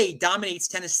KKK dominates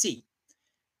Tennessee.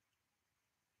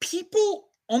 People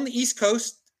on the East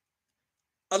Coast,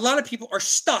 a lot of people are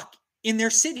stuck in their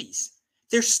cities.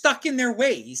 They're stuck in their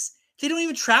ways. They don't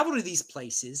even travel to these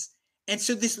places. And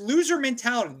so this loser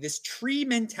mentality, this tree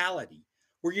mentality,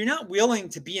 where you're not willing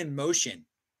to be in motion,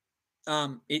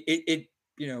 it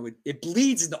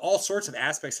bleeds into all sorts of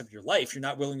aspects of your life. You're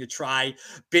not willing to try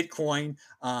Bitcoin.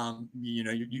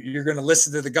 You're going to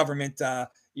listen to the government.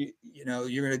 You're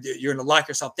going to lock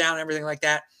yourself down and everything like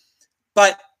that.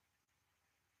 But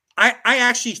I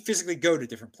actually physically go to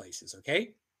different places,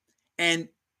 okay? And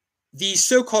these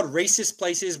so-called racist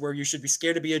places where you should be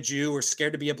scared to be a Jew or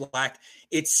scared to be a black,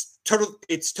 it's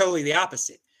totally the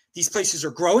opposite. These places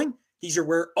are growing. These are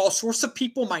where all sorts of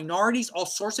people, minorities, all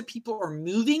sorts of people are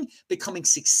moving, becoming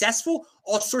successful.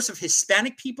 All sorts of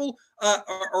Hispanic people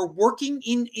are working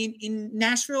in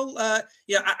Nashville. I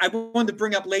wanted to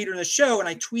bring up later in the show, and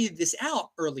I tweeted this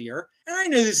out earlier. And I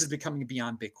know this is becoming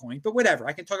beyond Bitcoin, but whatever.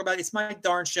 I can talk about it. It's my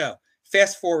darn show.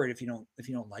 Fast forward if you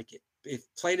don't like it.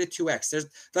 Play it at 2x.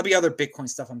 There'll be other Bitcoin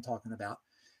stuff I'm talking about,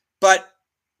 but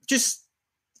just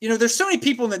there's so many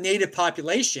people in the native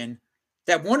population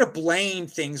that want to blame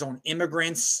things on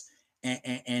immigrants,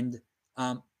 and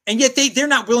yet they're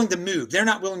not willing to move. They're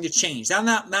not willing to change. They're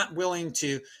not willing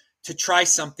to try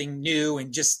something new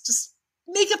and just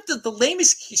make up the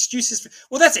lamest excuses.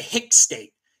 Well, that's a hick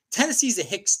state. Tennessee's a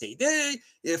hick state.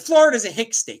 Florida's a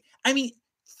hick state. I mean,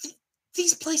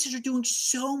 these places are doing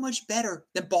so much better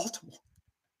than Baltimore.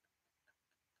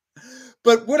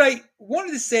 But what I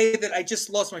wanted to say that I just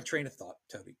lost my train of thought,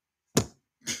 Toby.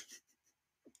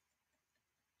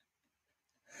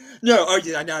 No,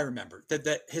 I remember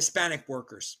the Hispanic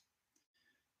workers.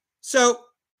 So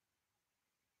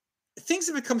things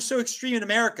have become so extreme in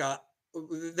America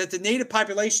that the native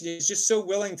population is just so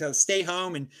willing to stay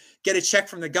home and get a check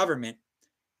from the government.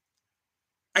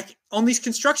 On these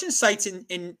construction sites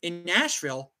in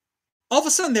Nashville, all of a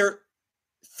sudden they're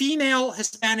female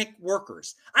Hispanic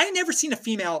workers. I had never seen a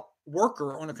female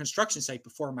worker on a construction site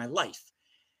before in my life.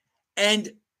 And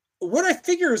what I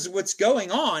figure is what's going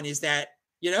on is that,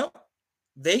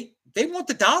 they want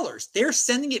the dollars. They're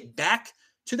sending it back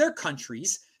to their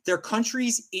countries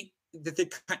that they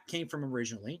came from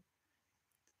originally.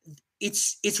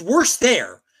 It's worse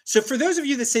there. So for those of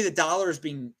you that say the dollar is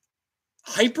being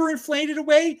hyperinflated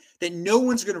away, that no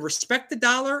one's going to respect the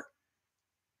dollar,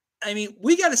 I mean,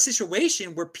 we got a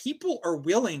situation where people are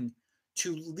willing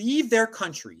to leave their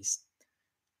countries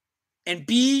and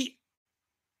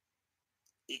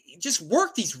just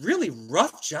work these really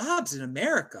rough jobs in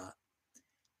America.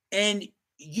 And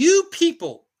you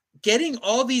people getting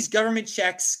all these government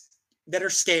checks that are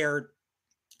scared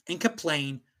and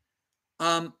complain,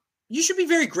 you should be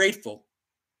very grateful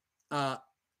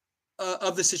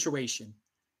of the situation,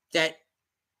 that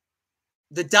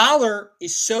the dollar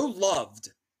is so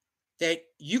loved that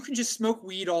you can just smoke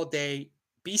weed all day,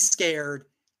 be scared,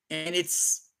 and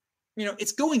it's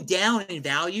going down in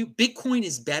value. Bitcoin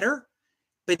is better,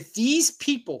 but these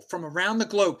people from around the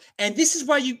globe, and this is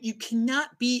why you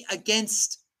cannot be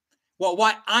against,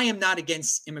 why I am not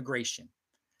against immigration.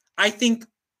 I think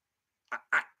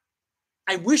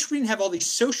I wish we didn't have all these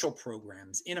social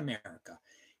programs in America.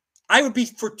 I would be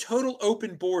for total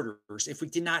open borders if we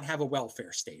did not have a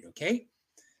welfare state, okay?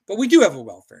 But we do have a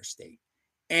welfare state.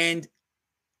 And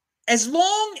as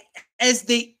long as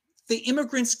the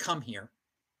immigrants come here,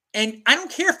 and I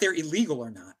don't care if they're illegal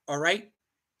or not, all right?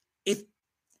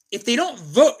 If they don't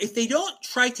vote, if they don't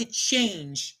try to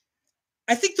change,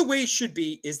 I think the way it should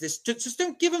be is this: just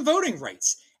don't give them voting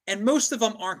rights. And most of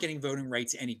them aren't getting voting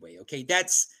rights anyway, okay?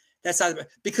 That's not,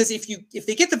 because if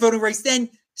they get the voting rights, then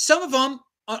some of them,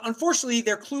 unfortunately,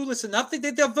 they're clueless enough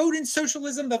that they'll vote in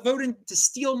socialism. They'll vote in to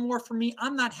steal more from me.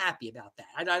 I'm not happy about that.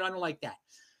 I don't like that.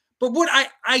 But what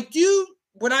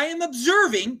I am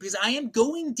observing, because I am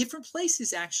going different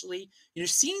places, actually,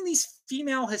 seeing these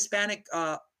female Hispanic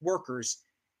workers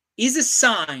is a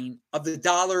sign of the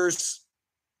dollar's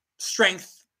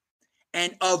strength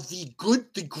and of the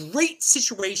great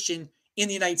situation in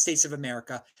the United States of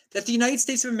America. That the United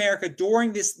States of America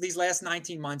during these last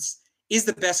 19 months is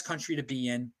the best country to be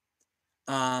in.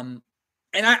 And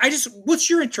I just, what's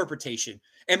your interpretation?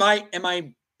 Am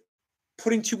I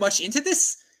putting too much into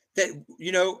this? That,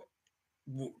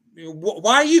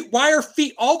 why are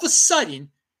all of a sudden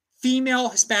female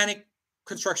Hispanic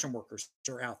construction workers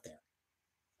are out there?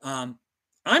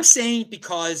 I'm saying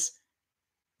because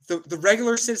the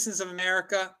regular citizens of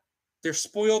America, they're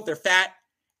spoiled, they're fat,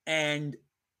 and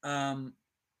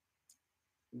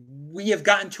we have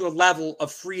gotten to a level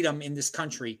of freedom in this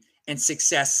country and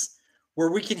success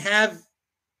where we can have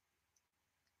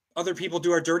other people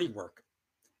do our dirty work.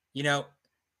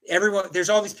 There's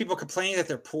all these people complaining that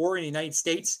they're poor in the United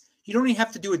States. You don't even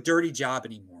have to do a dirty job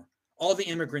anymore. All the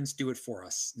immigrants do it for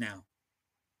us now.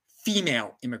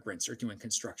 Female immigrants are doing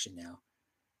construction now.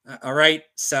 All right.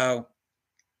 So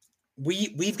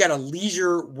we've got a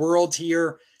leisure world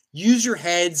here. Use your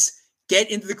heads,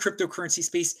 get into the cryptocurrency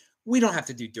space. We don't have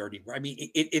to do dirty work. I mean,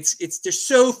 it's there's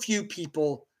so few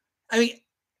people. I mean,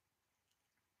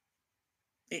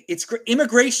 it's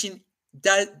immigration.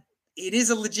 It is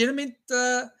a legitimate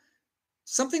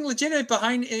something legitimate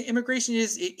behind immigration.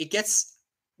 Is it gets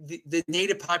the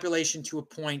native population to a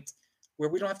point where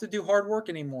we don't have to do hard work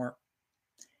anymore.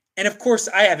 And of course,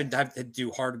 I haven't had to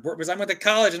do hard work because I went to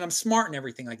college and I'm smart and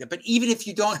everything like that. But even if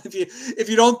you don't, if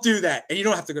you don't do that, and you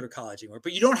don't have to go to college anymore,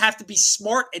 but you don't have to be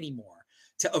smart anymore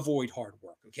to avoid hard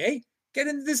work. Okay, get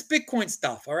into this Bitcoin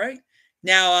stuff. All right.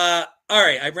 Now, all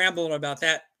right, I rambled about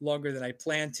that longer than I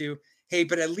planned to. Hey,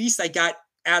 but at least I got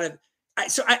out of.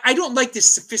 So I don't like this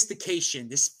sophistication,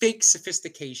 this fake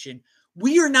sophistication.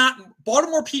 We are not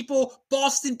Baltimore people,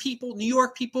 Boston people, New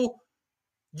York people.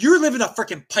 You're living a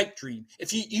freaking pipe dream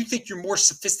if you think you're more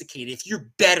sophisticated, if you're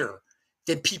better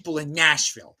than people in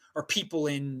Nashville or people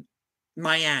in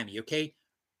Miami, okay?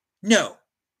 No,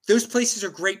 those places are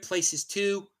great places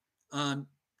too.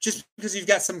 Just because you've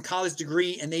got some college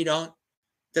degree and they don't,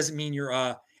 doesn't mean you're,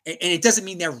 and it doesn't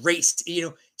mean they're racist. You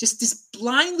know, just this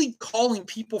blindly calling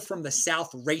people from the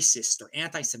South racist or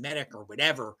anti-Semitic or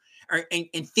whatever,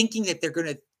 and thinking that they're going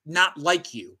to not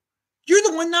like you. You're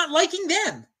the one not liking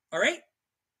them, all right?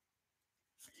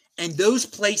 And those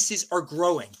places are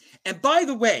growing. And by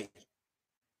the way,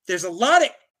 there's a lot of,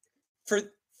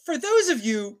 for those of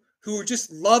you who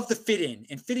just love to fit in,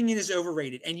 and fitting in is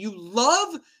overrated, and you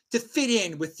love to fit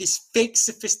in with this fake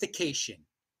sophistication.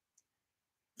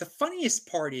 The funniest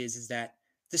part is that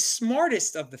the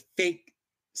smartest of the fake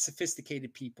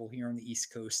sophisticated people here on the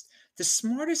East Coast, the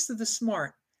smartest of the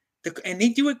smart, and they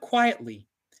do it quietly,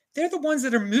 they're the ones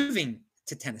that are moving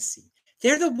to Tennessee.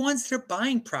 They're the ones that are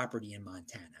buying property in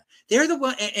Montana. They're the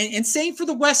one, and same for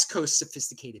the West Coast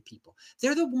sophisticated people.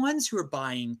 They're the ones who are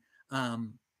buying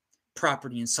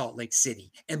property in Salt Lake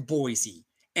City and Boise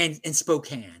and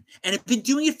Spokane, and have been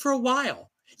doing it for a while.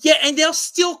 Yeah, and they'll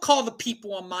still call the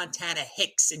people in Montana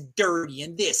hicks and dirty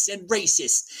and this and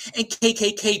racist and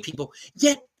KKK people.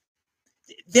 Yet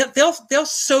they'll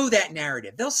sow that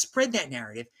narrative. They'll spread that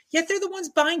narrative. Yet they're the ones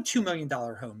buying $2 million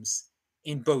homes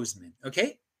in Bozeman.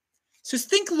 Okay, so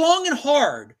think long and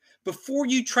hard before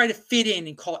you try to fit in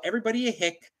and call everybody a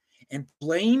hick and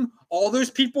blame all those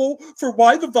people for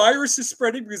why the virus is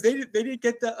spreading because they didn't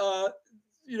get the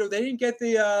they didn't get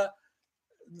the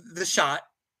shot.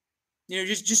 You know,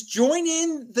 just join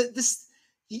in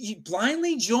you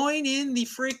blindly join in the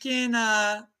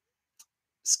freaking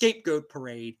scapegoat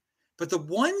parade. But the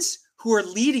ones who are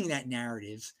leading that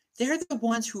narrative, they're the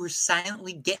ones who are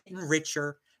silently getting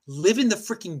richer, living the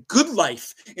freaking good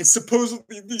life in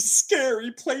supposedly these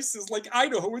scary places like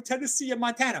Idaho and Tennessee and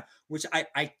Montana, which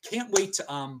I can't wait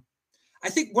to I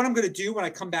think what I'm going to do when I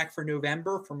come back for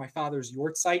November for my father's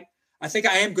yurt site, I think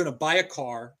I am going to buy a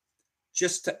car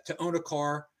just to own a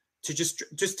car, to just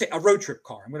take a road trip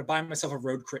car. I'm going to buy myself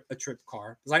a trip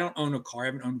car because I don't own a car. I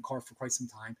haven't owned a car for quite some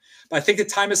time. But I think the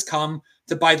time has come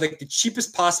to buy like the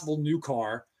cheapest possible new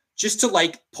car just to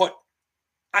like put.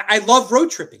 I love road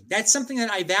tripping. That's something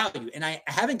that I value. And I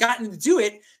haven't gotten to do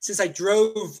it since I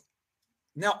drove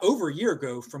now over a year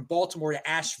ago from Baltimore to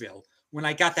Asheville when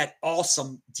I got that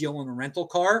awesome deal on a rental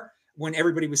car when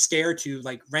everybody was scared to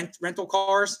like rental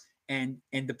cars and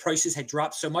the prices had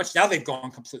dropped so much. Now they've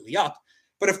gone completely up.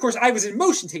 But of course, I was in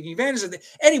motion taking advantage of it.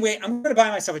 Anyway, I'm going to buy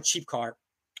myself a cheap car.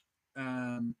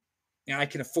 I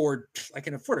can afford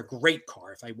a great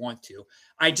car if I want to.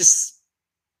 I'm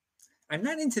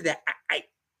not into that.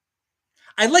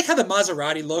 I like how the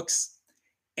Maserati looks,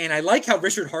 and I like how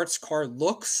Richard Hart's car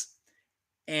looks,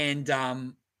 and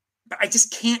but I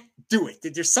just can't do it.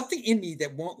 There's something in me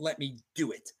that won't let me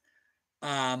do it.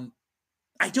 I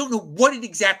don't know what it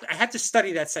exactly. I have to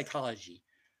study that psychology.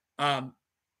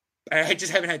 I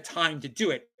just haven't had time to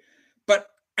do it.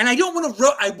 And I don't want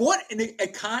to. I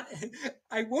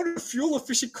want a fuel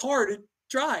efficient car to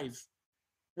drive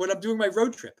when I'm doing my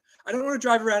road trip. I don't want to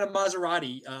drive around a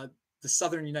Maserati, the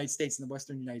southern United States and the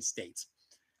western United States.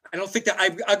 I don't think that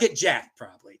I'll get jacked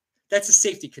probably. That's a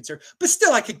safety concern. But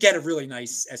still, I could get a really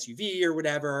nice SUV or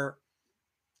whatever.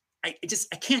 I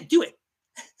can't do it.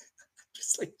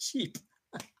 Just like cheap.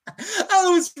 I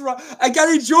was wrong. I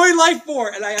gotta enjoy life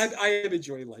more, and I am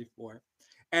enjoying life more.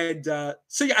 And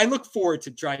so yeah, I look forward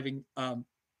to driving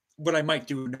what I might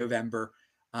do in November.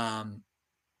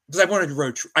 Because I wanted to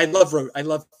road trip. I love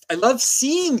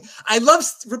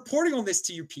reporting on this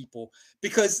to you people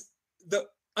because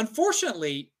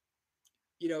unfortunately,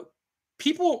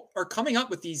 people are coming up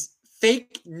with these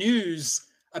fake news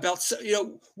about,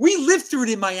 we lived through it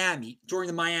in Miami during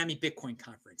the Miami Bitcoin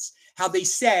conference, how they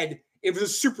said it was a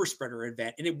super spreader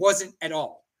event, and it wasn't at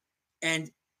all. And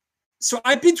so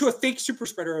I've been to a fake super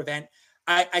spreader event.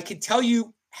 I can tell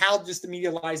you how just the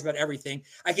media lies about everything.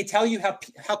 I can tell you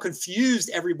how confused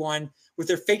everyone with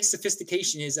their fake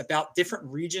sophistication is about different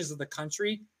regions of the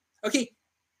country. Okay,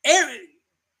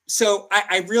 so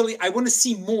I want to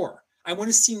see more. I want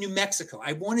to see New Mexico.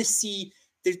 I want to see.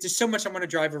 There's so much I want to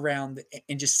drive around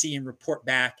and just see and report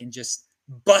back and just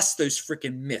bust those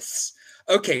freaking myths.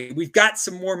 Okay, we've got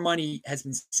some more money has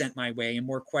been sent my way and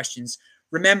more questions.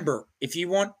 Remember, if you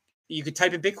want, you could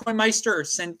type in Bitcoin Meister or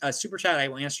send a super chat. I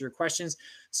will answer your questions.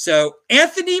 So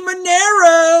Anthony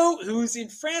Monero, who's in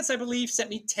France, I believe, sent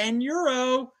me 10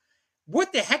 euro.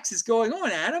 What the heck is going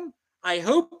on, Adam? I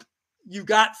hope you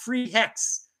got free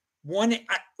Hex. One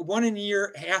and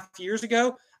a half years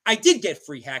ago, I did get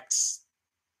free Hex.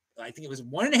 I think it was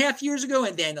 1.5 years ago,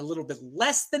 and then a little bit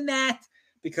less than that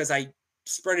because I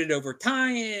spread it over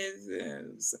time.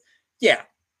 Yeah.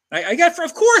 I got,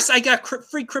 of course, I got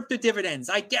free crypto dividends.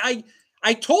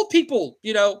 I told people,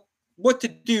 what to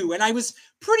do, and I was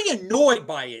pretty annoyed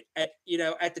by it at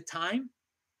the time,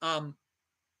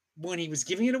 when he was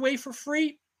giving it away for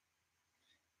free.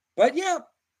 But yeah,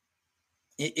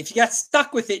 if you got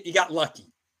stuck with it, you got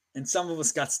lucky, and some of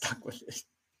us got stuck with it.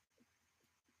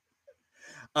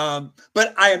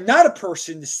 But I am not a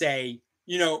person to say,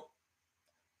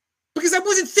 because I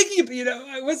wasn't thinking of,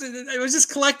 I was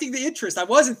just collecting the interest. I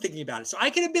wasn't thinking about it. So I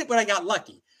can admit when I got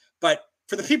lucky. But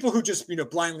for the people who just,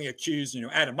 blindly accuse,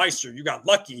 Adam Meister, you got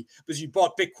lucky because you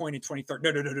bought Bitcoin in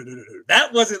 2013. No.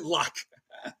 That wasn't luck.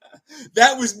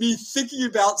 That was me thinking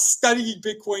about studying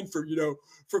Bitcoin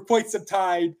for quite some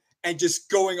time and just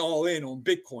going all in on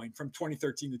Bitcoin from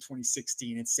 2013 to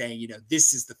 2016 and saying,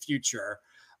 this is the future.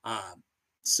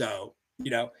 So,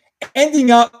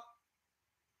 ending up,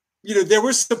 there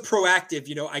was some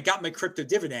proactive, I got my crypto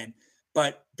dividend,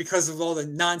 but because of all the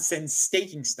nonsense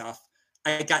staking stuff,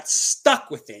 I got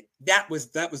stuck with it. That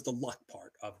was the luck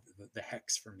part of the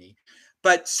Hex for me.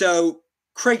 But so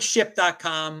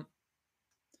CraigShip.com,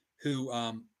 who,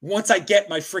 once I get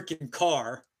my freaking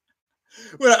car,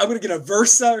 well, I'm going to get a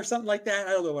Versa or something like that.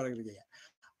 I don't know what I'm going to get.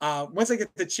 Once I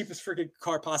get the cheapest freaking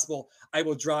car possible, I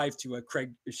will drive to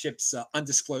Craig Ship's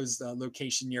undisclosed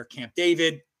location near Camp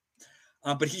David.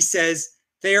 But he says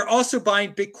they are also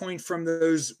buying Bitcoin from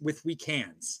those with weak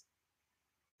hands.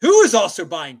 Who is also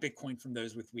buying Bitcoin from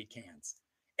those with weak hands?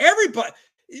 Everybody.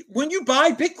 When you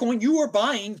buy Bitcoin, you are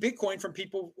buying Bitcoin from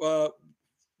people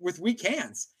with weak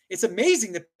hands. It's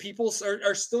amazing that people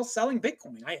are still selling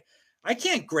Bitcoin. I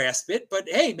can't grasp it, but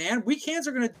hey, man, weak hands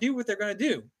are going to do what they're going to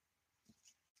do.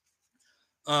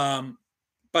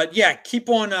 But yeah, keep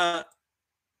on.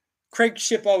 Craig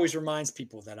Ship always reminds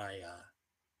people that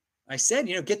I said,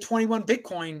 get 21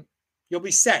 Bitcoin, you'll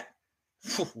be set.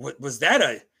 What was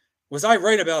that? Was I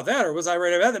right about that, or was I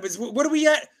right about that? But what are we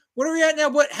at? What are we at now?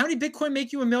 How many Bitcoin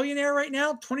make you a millionaire right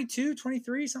now? 22,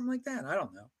 23, something like that. I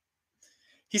don't know.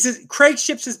 He says Craig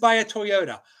Ship says buy a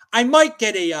Toyota. I might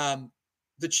get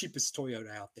the cheapest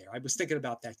Toyota out there. I was thinking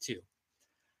about that too.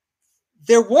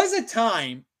 There was a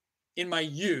time in my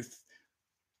youth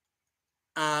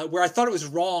where I thought it was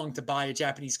wrong to buy a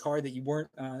Japanese car, that you weren't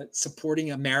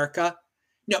supporting America.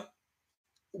 No,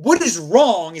 what is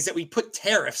wrong is that we put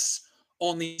tariffs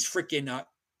on these freaking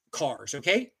cars,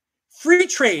 okay? Free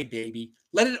trade, baby.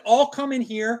 Let it all come in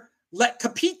here. Let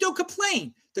compete, don't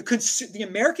complain. The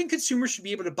American consumer should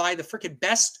be able to buy the freaking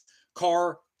best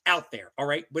car out there, all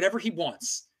right? Whatever he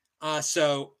wants.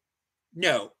 So,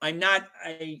 no, I'm not.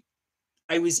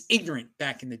 I was ignorant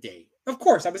back in the day. Of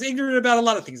course, I was ignorant about a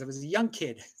lot of things. I was a young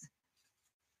kid.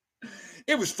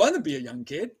 It was fun to be a young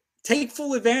kid. Take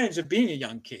full advantage of being a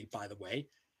young kid, by the way.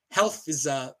 Health is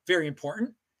very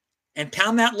important. And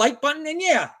pound that like button. And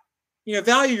yeah,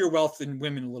 value your wealth in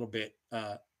women a little bit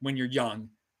when you're young,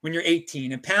 when you're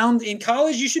 18. And pound in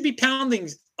college, you should be pounding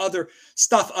other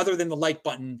stuff other than the like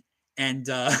button and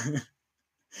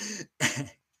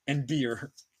and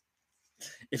beer,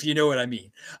 if you know what I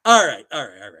mean. All right.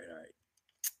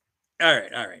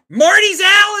 Marty's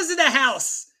Al is in the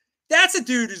house. That's a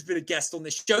dude who's been a guest on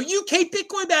this show. UK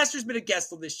Bitcoin Master's been a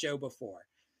guest on this show before.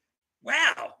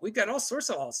 Wow, we've got all sorts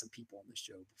of awesome people on this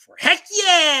show before. Heck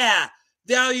yeah!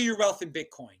 Value your wealth in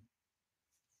Bitcoin.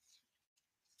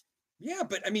 Yeah,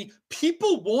 but I mean,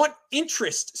 people want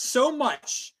interest so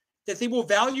much that they will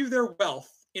value their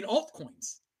wealth in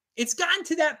altcoins. It's gotten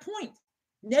to that point.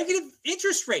 Negative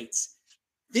interest rates.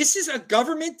 This is a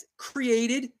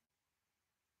government-created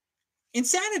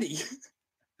insanity.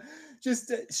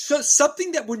 Just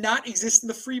something that would not exist in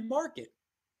the free market.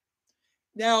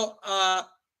 Now,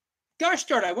 gosh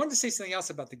darn, I wanted to say something else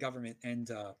about the government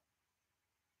and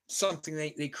something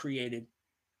they created.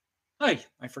 I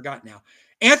forgot now.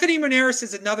 Anthony Monero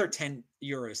says another 10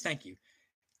 euros. Thank you.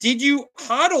 Did you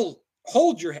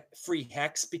hold your free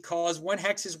hex because one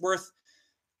hex is worth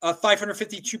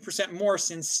 552% more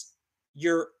since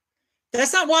you're.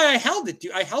 That's not why I held it,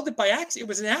 dude. I held it by accident. It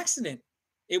was an accident.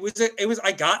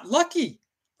 I got lucky.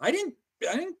 I didn't,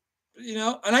 and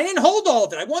I didn't hold all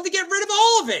of it. I wanted to get rid of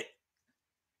all of it.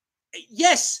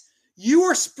 Yes, you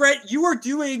are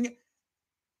doing,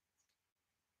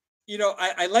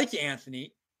 I like you,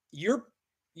 Anthony. You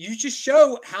just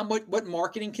show what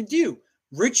marketing can do.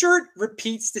 Richard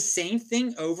repeats the same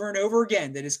thing over and over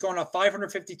again, that it's going up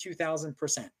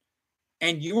 552,000%.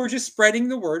 And you are just spreading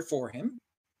the word for him.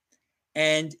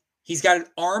 And he's got an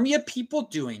army of people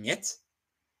doing it.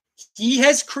 He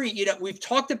has created, we've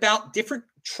talked about different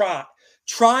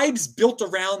tribes built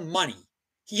around money.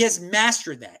 He has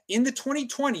mastered that. In the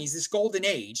 2020s, this golden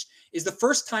age is the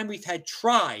first time we've had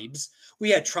tribes. We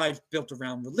had tribes built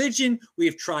around religion. We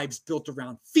have tribes built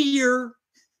around fear.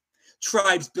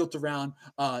 Tribes built around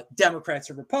Democrats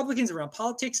or Republicans, around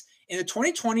politics. In the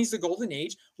 2020s, the golden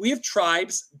age, we have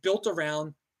tribes built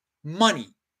around money.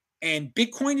 And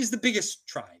Bitcoin is the biggest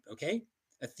tribe, okay?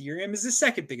 Ethereum is the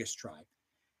second biggest tribe.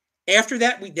 After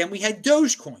that, we had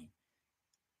Dogecoin.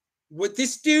 What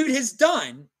this dude has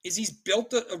done is he's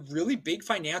built a really big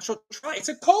financial tribe. It's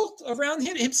a cult around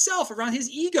himself, around his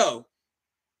ego.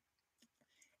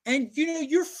 And,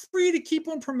 you're free to keep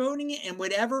on promoting it and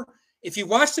whatever. If you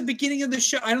watch the beginning of the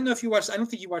show, I don't think you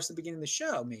watched the beginning of the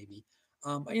show, maybe.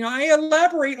 I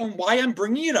elaborate on why I'm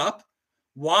bringing it up,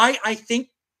 why I think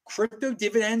crypto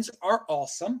dividends are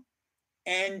awesome,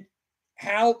 and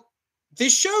how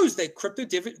this shows that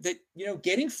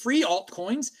getting free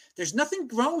altcoins, there's nothing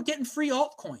wrong with getting free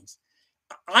altcoins.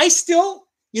 I still,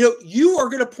 you are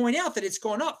going to point out that it's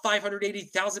gone up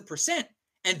 580,000%,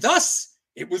 and thus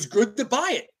it was good to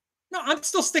buy it. No, I'm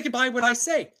still sticking by what I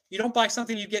say. You don't buy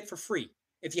something you get for free.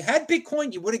 If you had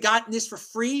Bitcoin, you would have gotten this for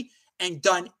free and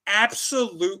done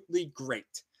absolutely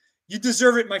great. You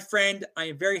deserve it, my friend. I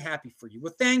am very happy for you.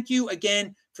 Well, thank you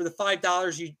again for the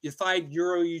 $5, the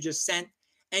 €5 you just sent.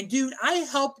 And dude, I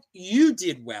hope you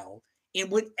did well in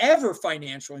whatever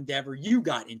financial endeavor you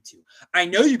got into. I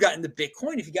know you got into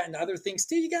Bitcoin. If you got into other things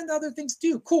too, you got into other things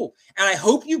too. Cool. And I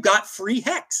hope you got free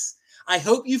Hex. I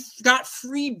hope you got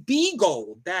free B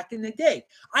Gold back in the day.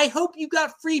 I hope you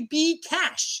got free B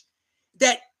Cash.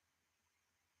 That,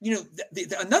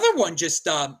 another one just,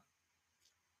 the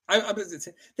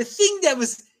thing that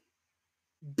was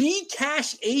B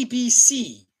Cash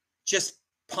ABC just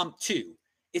pumped too.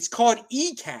 It's called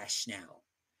E Cash now.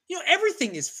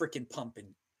 Everything is freaking pumping.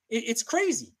 It's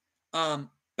crazy. But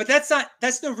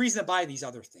that's no reason to buy these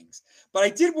other things. But I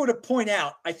did want to point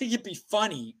out, I think it'd be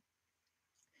funny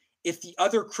if the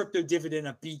other crypto dividend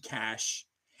of B Cash,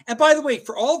 and by the way,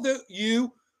 for all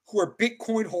you who are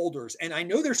Bitcoin holders, and I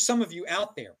know there's some of you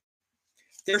out there,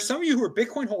 there's some of you who are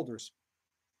Bitcoin holders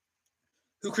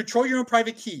who control your own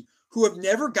private key, who have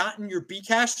never gotten your B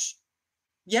Cash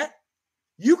yet,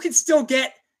 you can still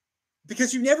get,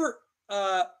 because you never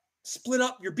split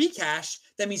up your B Cash.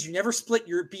 That means you never split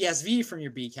your BSV from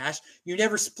your B Cash. You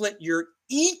never split your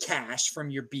E Cash from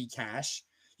your B Cash.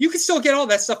 You can still get all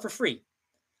that stuff for free.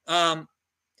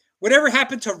 Whatever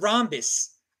happened to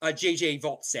Rhombus? JJ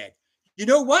Vault said. You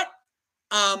know what?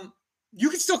 You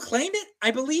can still claim it,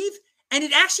 I believe. And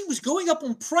it actually was going up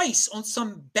on price on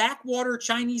some backwater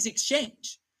Chinese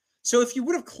exchange. So if you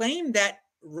would have claimed that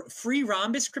free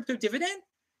Rhombus crypto dividend,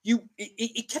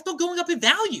 it kept on going up in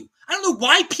value. I don't know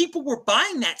why people were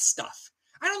buying that stuff.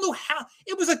 I don't know how.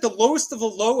 It was like the lowest of the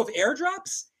low of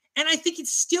airdrops. And I think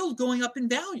it's still going up in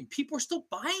value. People are still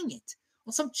buying it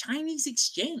on some Chinese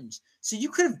exchange. So you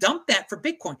could have dumped that for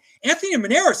Bitcoin. Anthony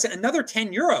Monero sent another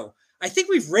 €10. I think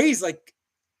we've raised like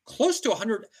close to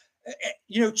 100.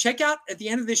 Check out at the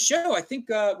end of this show. I think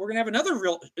we're gonna have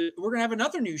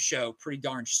another new show pretty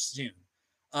darn soon.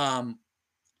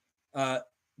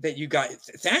 That you got.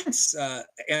 Thanks,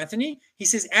 Anthony. He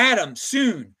says, Adam,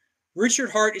 soon.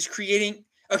 Richard Hart is creating.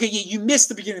 Okay, you missed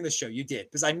the beginning of the show. You did,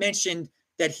 because I mentioned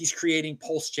that he's creating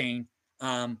Pulse Chain.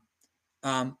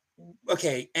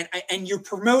 Okay, and you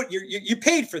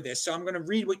paid for this, so I'm going to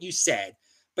read what you said.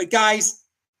 But guys,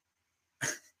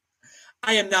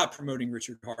 I am not promoting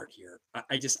Richard Hart here.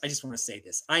 I just want to say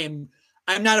this. I'm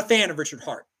not a fan of Richard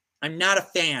Hart. I'm not a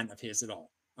fan of his at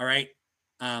all. All right.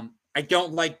 I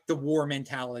don't like the war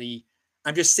mentality.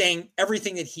 I'm just saying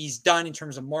everything that he's done in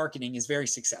terms of marketing is very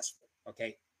successful.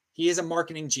 Okay. He is a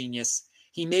marketing genius.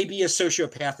 He may be a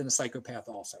sociopath and a psychopath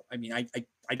also. I mean, I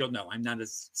don't know. I'm not a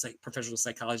professional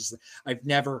psychologist. I've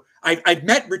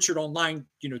met Richard online,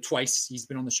 twice. He's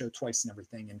been on the show twice and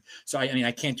everything. And so, I mean,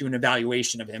 I can't do an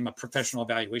evaluation of him, a professional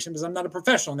evaluation, because I'm not a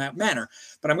professional in that manner.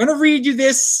 But I'm going to read you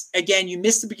this. Again, you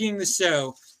missed the beginning of the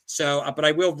show. So, but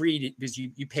I will read it because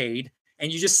you paid. And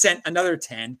you just sent another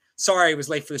 10. Sorry, I was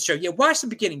late for the show. Yeah, watch the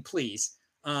beginning, please.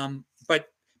 But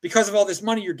because of all this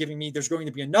money you're giving me, there's going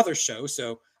to be another show.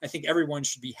 So I think everyone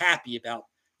should be happy about,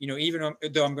 even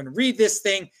though I'm going to read this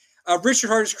thing. Richard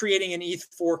Hart is creating an ETH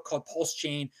fork called Pulse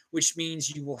Chain, which means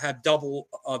you will have double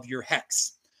of your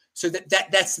hex. So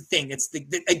that's the thing. It's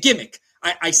a gimmick.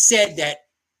 I said that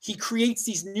he creates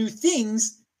these new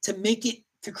things to make it,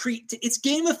 it's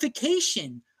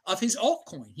gamification of his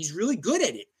altcoin. He's really good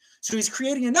at it. So he's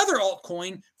creating another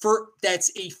altcoin for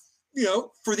the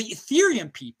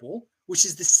Ethereum people, which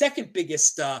is the second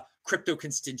biggest crypto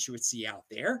constituency out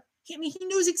there. I mean, he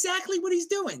knows exactly what he's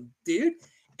doing, dude.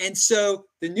 And so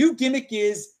the new gimmick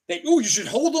is that, you should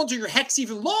hold on to your hex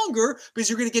even longer because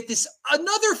you're going to get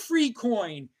another free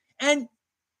coin. And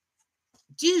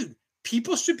dude,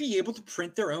 people should be able to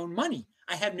print their own money.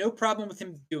 I have no problem with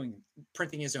him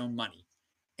printing his own money.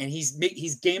 And he's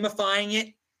gamifying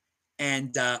it.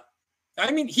 And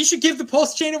I mean, he should give the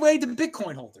Pulse Chain away to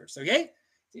Bitcoin holders, okay?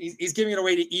 He's giving it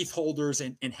away to ETH holders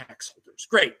and hex holders.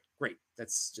 Great.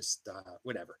 That's just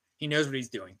whatever. He knows what he's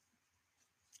doing.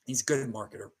 He's a good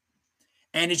marketer.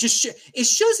 And it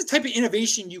shows the type of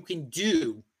innovation you can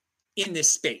do in this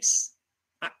space.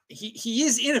 He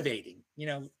is innovating,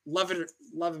 love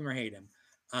him or hate him.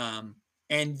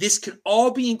 And this can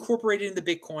all be incorporated into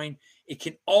Bitcoin. It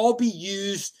can all be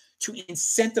used to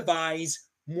incentivize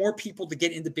more people to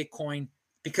get into Bitcoin,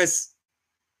 because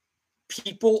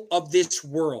people of this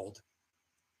world,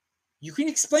 you can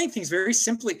explain things very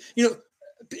simply.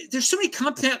 There's so many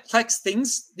complex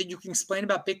things that you can explain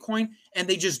about Bitcoin, and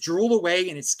they just drool away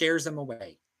and it scares them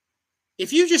away.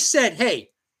 If you just said, hey,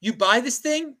 you buy this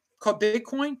thing called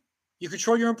Bitcoin, you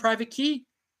control your own private key,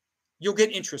 you'll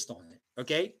get interest on it,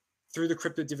 okay? Through the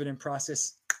crypto dividend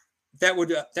process. That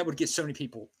would get so many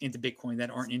people into Bitcoin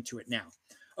that aren't into it now.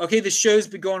 Okay, the show's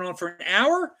been going on for an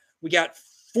hour. We got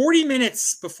 40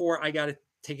 minutes before I got to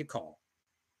take a call.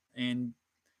 And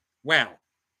wow,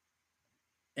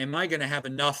 am I going to have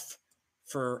enough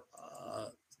for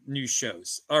new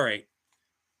shows? All right,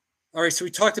 so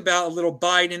we talked about a little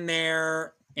Biden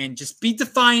there, and just be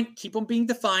defiant. Keep on being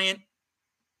defiant.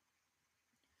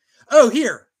 Oh,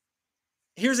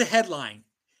 here's a headline.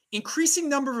 Increasing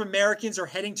number of Americans are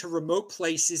heading to remote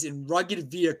places in rugged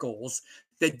vehicles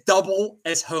that double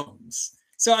as homes.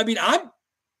 So, I mean, I'm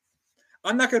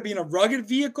not going to be in a rugged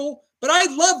vehicle, but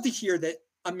I'd love to hear that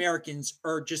Americans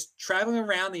are just traveling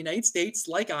around the United States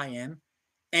like I am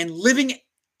and living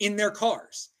in their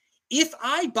cars. If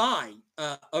I buy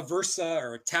a Versa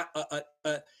or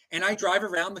and I drive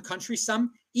around the country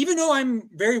some, even though I'm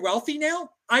very wealthy now,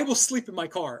 I will sleep in my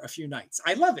car a few nights.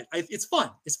 I love it. It's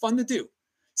fun. It's fun to do.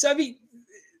 So, I mean,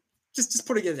 just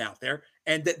putting it out there.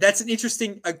 And that's an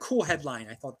interesting, a cool headline.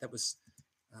 I thought that was,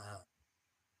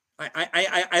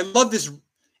 I love this.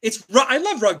 I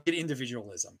love rugged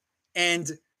individualism. And,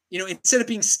 instead of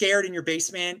being scared in your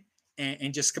basement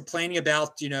and just complaining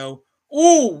about, begging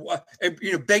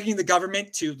the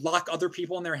government to lock other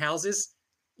people in their houses,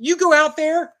 you go out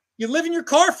there, you live in your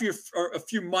car for a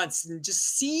few months and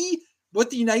just see what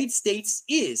the United States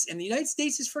is. And the United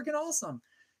States is freaking awesome.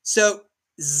 So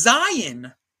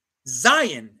Zion,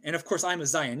 and of course I'm a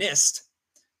Zionist,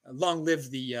 long live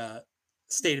the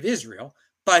state of Israel,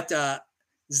 but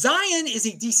Zion is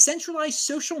a decentralized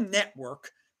social network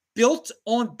built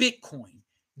on Bitcoin.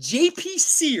 JP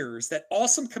Sears, that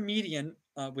awesome comedian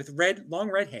with long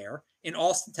red hair in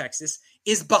Austin, Texas,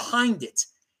 is behind it.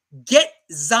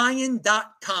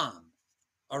 GetZion.com.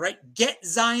 All right,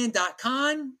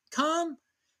 GetZion.com,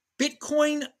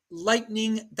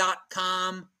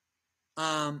 BitcoinLightning.com.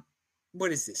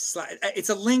 What is this? It's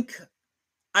a link.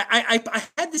 I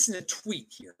had this in a tweet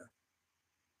here.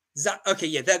 Okay,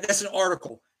 yeah, that's an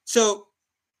article. So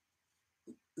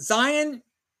Zion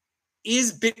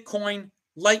is Bitcoin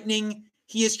Lightning.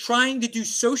 He is trying to do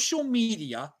social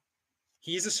media.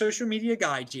 He is a social media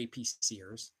guy, JP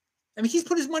Sears. I mean, he's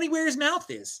put his money where his mouth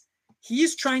is. He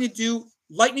is trying to do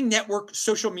Lightning Network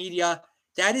social media.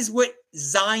 That is what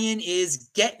Zion is.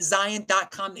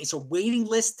 GetZion.com. It's a waiting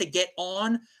list to get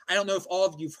on. I don't know if all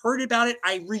of you've heard about it.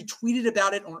 I retweeted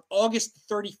about it on August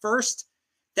 31st.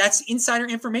 That's insider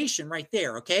information right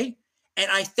there, okay?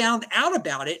 And I found out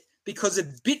about it because of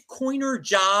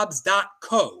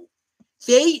bitcoinerjobs.co.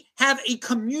 They have a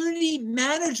community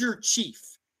manager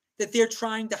chief that they're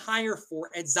trying to hire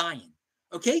for at Zion.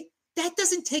 Okay? That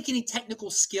doesn't take any technical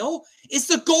skill. It's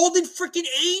the golden freaking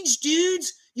age,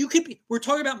 dudes. You could be, we're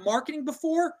talking about marketing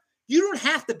before. You don't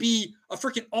have to be a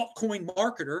freaking altcoin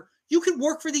marketer. You could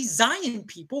work for these Zion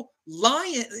people,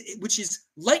 which is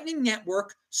Lightning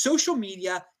Network, social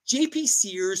media, JP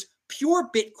Sears, pure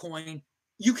Bitcoin.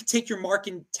 You could take your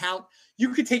marketing talent. You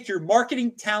could take your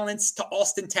marketing talents to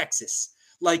Austin, Texas,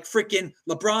 like freaking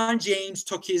LeBron James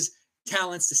took his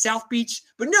talents to South Beach.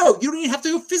 But no, you don't even have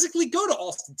to physically go to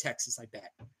Austin, Texas. I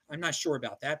bet. I'm not sure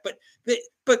about that, but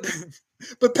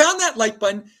pound that like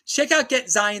button. Check out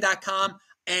getzion.com,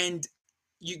 and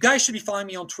you guys should be following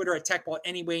me on Twitter at TechBalt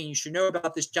anyway, and you should know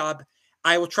about this job.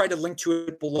 I will try to link to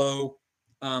it below.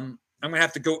 I'm going to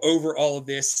have to go over all of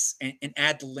this and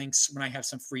add the links when I have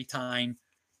some free time.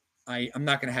 I'm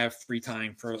not going to have free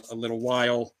time for a little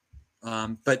while,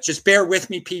 but just bear with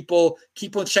me, people.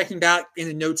 Keep on checking out in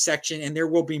the notes section, and there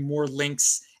will be more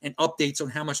links and updates on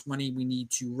how much money we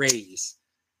need to raise.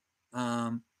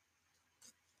 All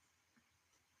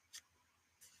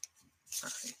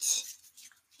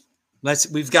right.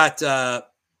 We've got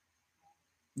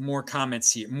more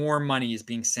comments here. More money is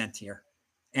being sent here.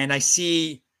 And I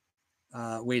see,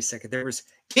 wait a second, there was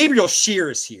Gabriel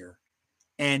Shears here.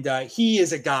 And he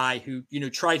is a guy who,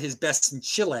 tried his best in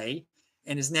Chile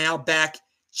and is now back.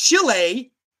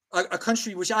 Chile, a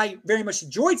country which I very much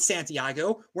enjoyed,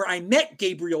 Santiago, where I met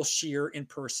Gabriel Shear in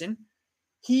person.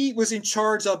 He was in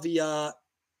charge of the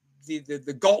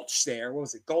gulch there. What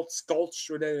was it? Gulch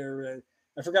or whatever.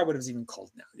 I forgot what it was even called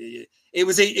now. It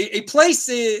was a place,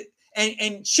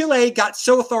 and Chile got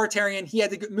so authoritarian, he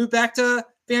had to move back to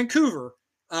Vancouver,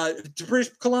 to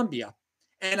British Columbia.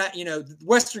 And,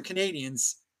 Western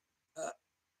Canadians,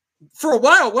 for a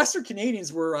while, Western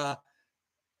Canadians were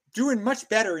doing much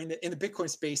better in the Bitcoin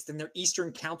space than their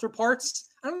Eastern counterparts.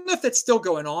 I don't know if that's still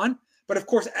going on, but of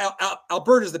course,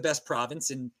 Alberta is the best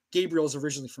province, and Gabriel is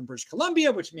originally from British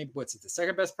Columbia, which maybe what's it, the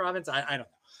second best province? I don't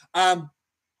know.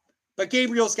 But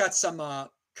Gabriel's got some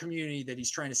community that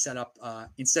he's trying to set up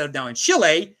instead of now in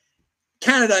Chile.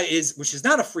 Canada which is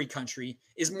not a free country,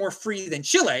 is more free than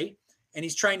Chile. And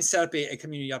he's trying to set up a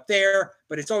community up there.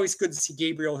 But it's always good to see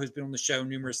Gabriel, who's been on the show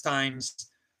numerous times.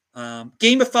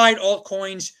 Gamified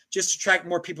altcoins just to attract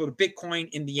more people to Bitcoin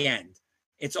in the end.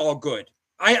 It's all good.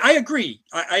 I agree.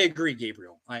 I agree,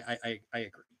 Gabriel. I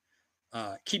agree.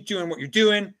 Keep doing what you're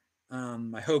doing.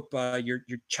 I hope your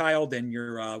child and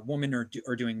your woman are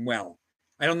doing well.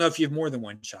 I don't know if you have more than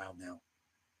one child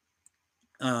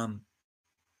now.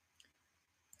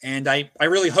 And I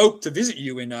really hope to visit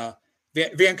you in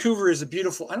Vancouver is a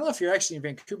beautiful, I don't know if you're actually in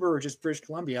Vancouver or just British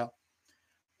Columbia.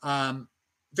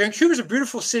 Vancouver is a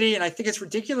beautiful city, and I think it's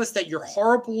ridiculous that your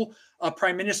horrible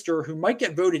prime minister, who might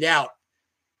get voted out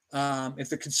if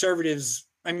the Conservatives,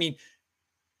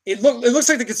 it looks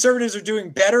like the Conservatives are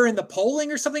doing better in the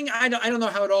polling or something. I don't know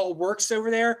how it all works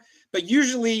over there, but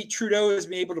usually Trudeau has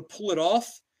been able to pull it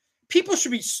off. People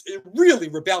should be really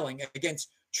rebelling against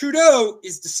Trudeau.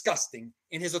 Is disgusting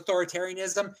in his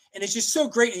authoritarianism, and it's just so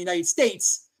great in the United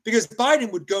States because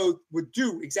Biden would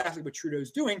do exactly what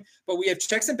Trudeau's doing. But we have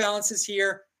checks and balances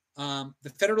here,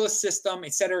 the federalist system,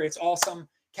 etc. It's awesome.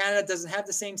 Canada doesn't have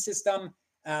the same system.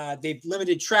 They've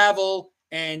limited travel,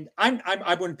 and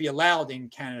I wouldn't be allowed in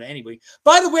Canada anyway.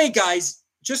 By the way, guys,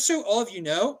 just so all of you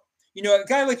know, a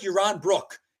guy like Yaron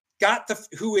Brook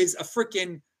who is a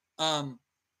freaking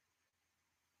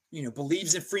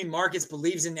believes in free markets,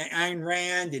 believes in Ayn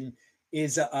Rand, and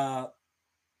is,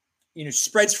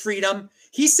 spreads freedom.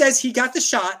 He says he got the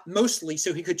shot mostly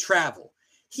so he could travel.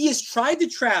 He has tried to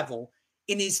travel,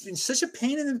 and it's been such a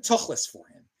pain in the tuchlis for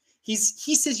him. He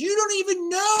says, you don't even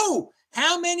know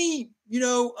how many,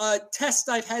 tests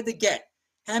I've had to get.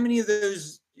 How many of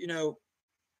those, the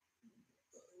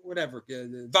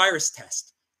virus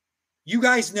test. You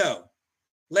guys know,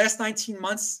 last 19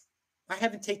 months, I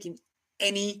haven't taken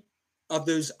any of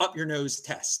those up your nose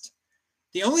tests.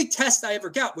 The only test I ever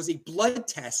got was a blood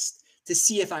test to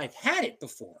see if I've had it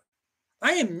before.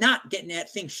 I am not getting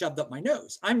that thing shoved up my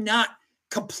nose. I'm not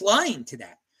complying to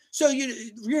that. So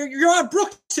you're on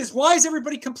Brooks says, why is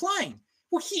everybody complying?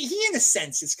 Well, he in a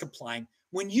sense is complying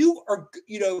when you are,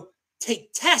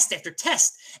 take test after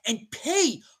test and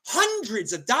pay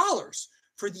hundreds of dollars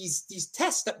for these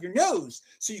tests up your nose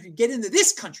so you can get into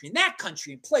this country and that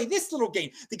country and play this little game,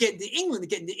 to get into England, to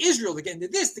get into Israel, to get into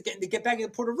this, to get back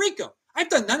into Puerto Rico. I've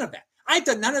done none of that.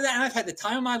 And I've had the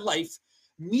time of my life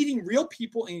meeting real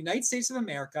people in the United States of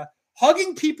America,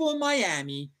 hugging people in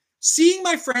Miami, seeing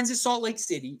my friends in Salt Lake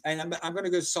City. And I'm going to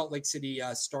go to Salt Lake City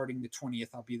starting the 20th.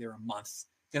 I'll be there a month.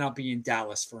 Then I'll be in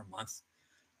Dallas for a month.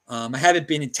 I haven't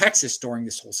been in Texas during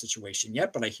this whole situation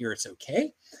yet, but I hear it's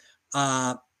okay.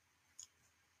 But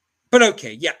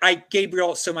okay, yeah,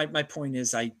 Gabriel, so my point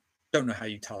is I don't know how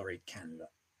you tolerate Canada.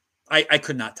 I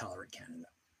could not tolerate Canada.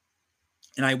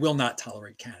 And I will not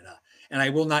tolerate Canada. And I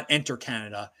will not enter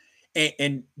Canada.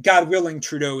 And God willing,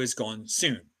 Trudeau is gone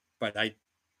soon. But I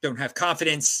don't have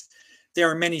confidence. There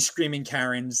are many screaming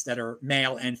Karens that are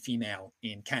male and female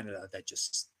in Canada that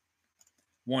just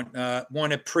want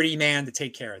a pretty man to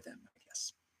take care of them, I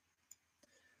guess.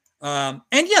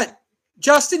 And yet,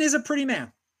 Justin is a pretty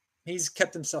man. He's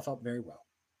kept himself up very well.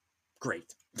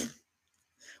 Great.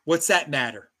 What's that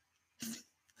matter?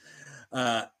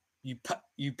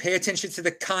 You pay attention to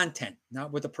the content,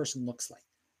 not what the person looks like.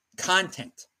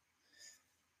 Content.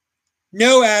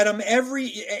 No, Adam.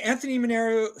 Anthony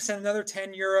Monero sent another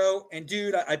 €10, and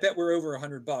dude, I bet we're over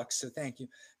 $100. So thank you.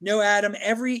 No, Adam.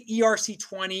 Every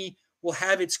ERC20 will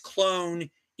have its clone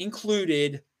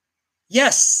included.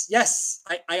 Yes.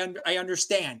 I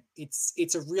understand.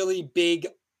 It's a really big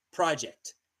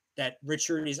project that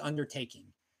Richard is undertaking.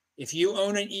 If you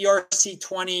own an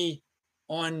ERC20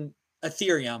 on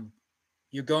Ethereum,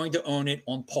 you're going to own it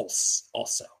on Pulse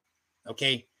also.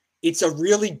 Okay. It's a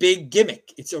really big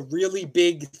gimmick. It's a really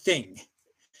big thing.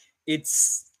 I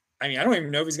don't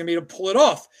even know if he's going to be able to pull it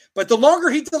off. But the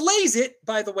longer he delays it,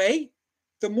 by the way,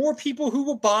 the more people who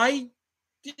will buy,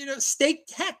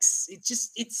 staked hex.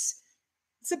 It's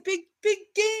a big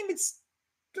game. It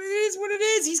is what it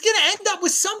is. He's going to end up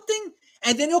with something,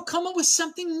 and then he'll come up with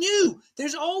something new.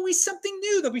 There's always something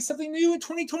new. There'll be something new in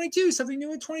 2022, something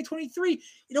new in 2023.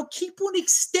 It'll keep on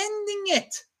extending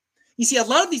it. You see, a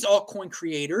lot of these altcoin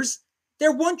creators,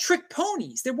 they're one-trick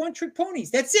ponies.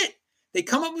 That's it. They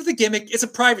come up with a gimmick. It's a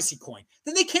privacy coin.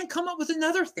 Then they can't come up with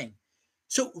another thing.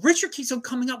 So Richard keeps on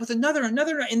coming up with another,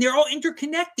 and they're all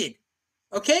interconnected.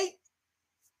 Okay?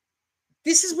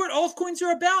 This is what altcoins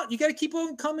are about. You got to keep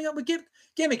on coming up with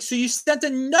gimmicks. So you sent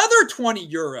another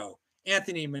 €20,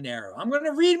 Anthony Monero. I'm going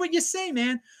to read what you say,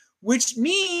 man, which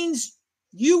means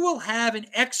you will have an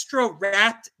extra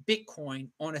wrapped Bitcoin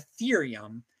on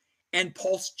Ethereum and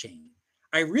Pulse Chain.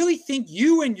 I really think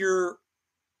you and your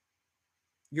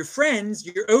friends,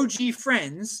 your OG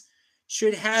friends,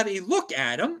 should have a look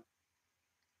at them.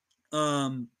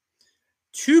 2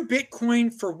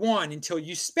 Bitcoin for 1 until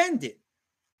you spend it.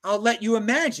 I'll let you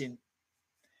imagine.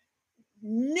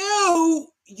 No,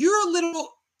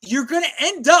 you're going to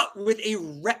end up with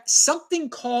something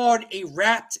called a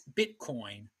wrapped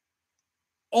Bitcoin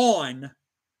on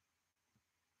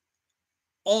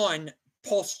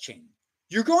Pulse Chain.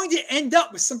 You're going to end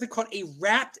up with something called a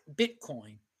wrapped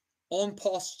Bitcoin on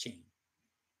Pulse Chain.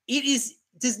 It is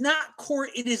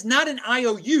not an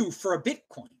IOU for a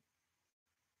Bitcoin.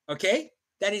 Okay?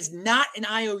 That is not an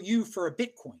IOU for a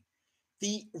Bitcoin.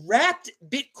 The wrapped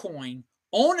Bitcoin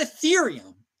on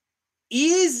Ethereum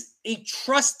is a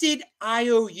trusted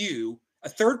IOU, a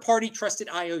third-party trusted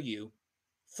IOU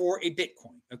for a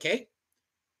Bitcoin. Okay?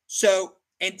 So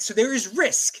there is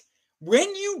risk.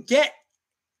 When you get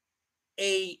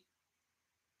a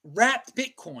wrapped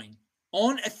Bitcoin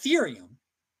on Ethereum,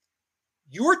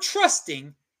 you're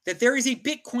trusting that there is a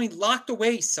Bitcoin locked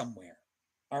away somewhere.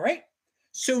 All right?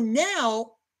 So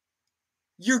now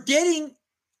you're getting,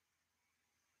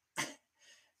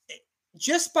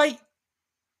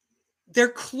 they're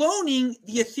cloning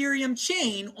the Ethereum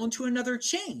chain onto another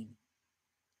chain.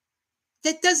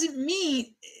 That doesn't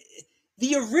mean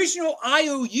the original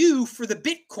IOU for the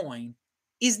Bitcoin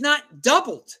is not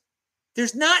doubled.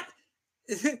 There's not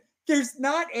a,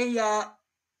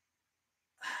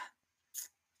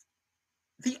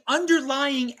 the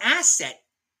underlying asset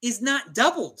is not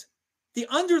doubled. The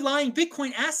underlying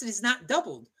Bitcoin asset is not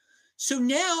doubled. So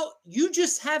now you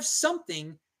just have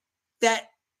something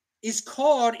that is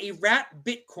called a wrapped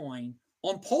Bitcoin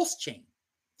on Pulse Chain.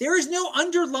 There is no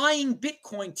underlying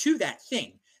Bitcoin to that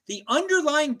thing. The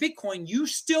underlying Bitcoin you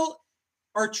still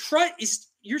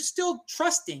you're still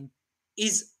trusting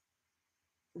is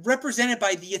represented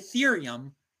by the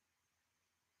Ethereum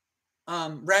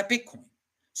wrapped Bitcoin.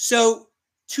 So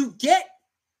to get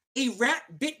a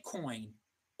wrapped Bitcoin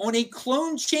on a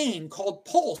clone chain called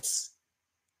Pulse,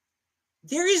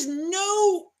 there is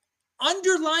no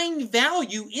underlying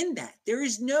value in that. There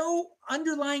is no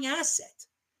underlying asset.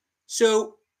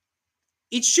 So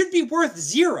it should be worth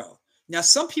 0. Now,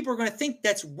 some people are going to think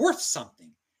that's worth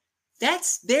something.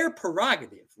 That's their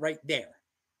prerogative right there.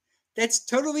 That's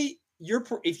totally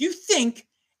if you think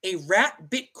a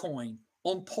wrapped Bitcoin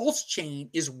on Pulse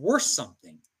Chain is worth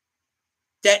something,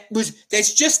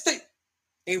 that's just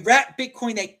a wrapped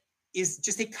Bitcoin that is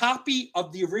just a copy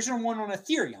of the original one on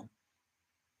Ethereum,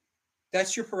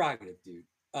 that's your prerogative, dude.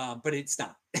 but it's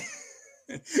not.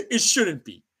 It shouldn't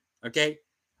be. Okay.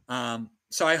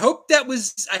 So I hope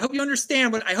you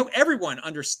understand I hope everyone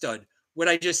understood what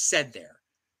I just said there.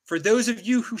 For those of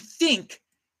you who think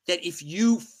that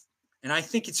and I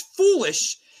think it's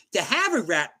foolish to have a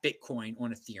wrapped Bitcoin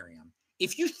on Ethereum.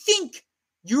 If you think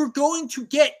you're going to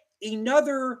get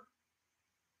another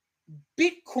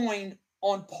Bitcoin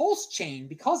on Pulse Chain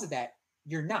because of that,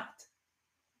 you're not.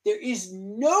 There is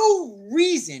no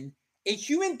reason a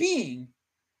human being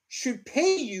should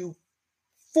pay you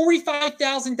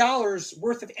 $45,000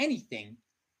 worth of anything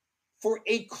for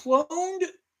a cloned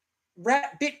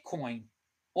wrapped Bitcoin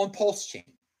on Pulse Chain.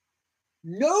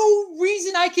 No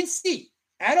reason I can see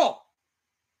at all.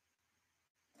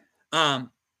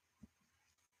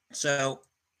 So,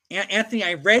 Anthony,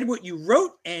 I read what you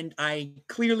wrote, and I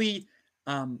clearly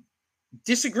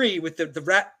disagree with the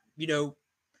wrap,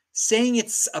 saying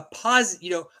it's a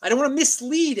positive, I don't want to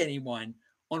mislead anyone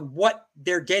on what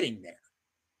they're getting there.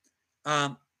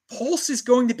 Pulse is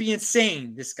going to be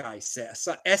insane, this guy says.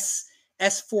 So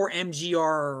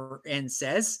S4MGRN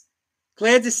says,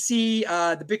 glad to see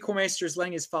the Bitcoin Master is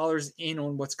letting his followers in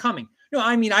on what's coming. No,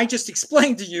 I mean, I just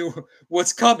explained to you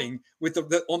what's coming with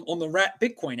on the wrapped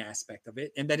Bitcoin aspect of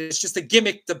it, and that it's just a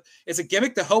gimmick. It's a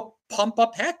gimmick to help pump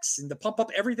up Hex and to pump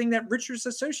up everything that Richard's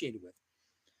associated with.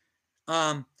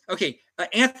 Okay,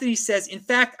 Anthony says, in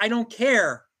fact, I don't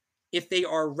care if they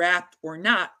are wrapped or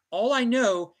not. All I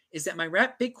know is that my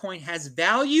wrapped Bitcoin has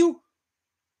value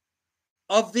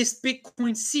of this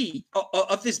Bitcoin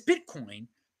of this Bitcoin,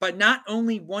 but not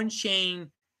only one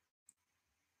chain,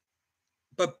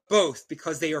 but both,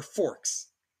 because they are forks.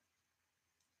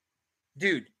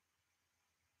 Dude,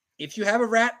 if you have a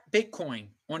wrapped Bitcoin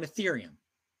on Ethereum,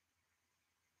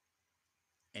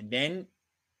 and then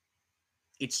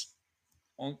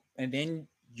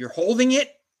you're holding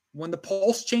it when the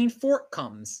Pulse Chain fork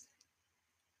comes,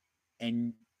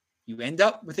 and you end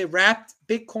up with a wrapped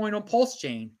Bitcoin on Pulse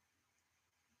Chain,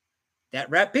 that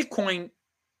wrapped Bitcoin,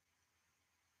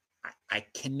 I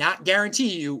cannot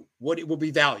guarantee you what it will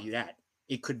be valued at.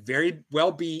 It could very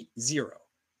well be zero.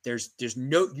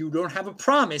 You don't have a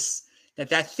promise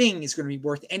that thing is going to be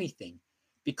worth anything,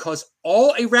 because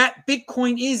all a wrapped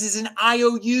Bitcoin is an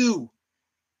IOU.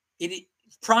 It is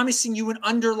promising you an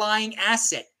underlying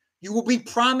asset. You will be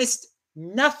promised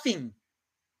nothing.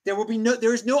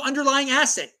 There is no underlying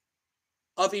asset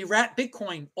of a wrapped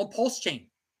Bitcoin on Pulse Chain.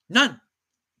 None.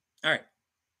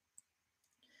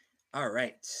 All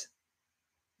right.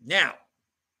 Now,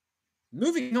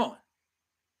 moving on.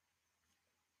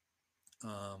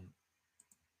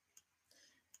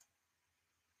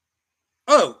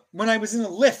 When I was in the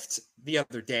lift the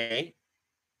other day,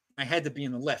 I had to be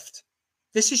in the lift.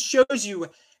 This just shows you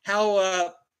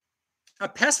how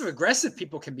passive aggressive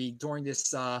people can be during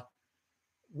this.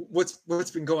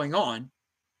 What's been going on.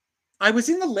 I was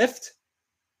in the lift,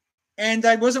 and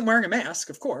I wasn't wearing a mask,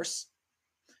 of course.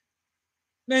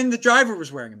 Then the driver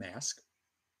was wearing a mask.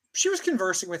 She was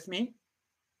conversing with me.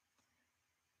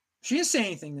 She didn't say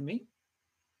anything to me.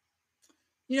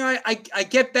 I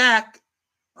get back.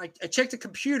 I check the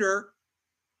computer.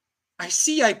 I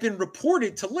see I've been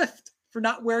reported to Lyft for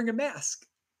not wearing a mask.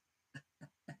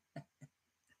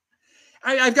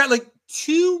 I've got like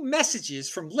 2 messages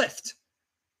from Lyft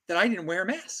that I didn't wear a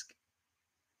mask.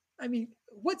 I mean,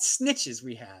 what snitches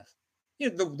we have.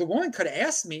 The woman could have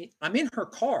asked me, I'm in her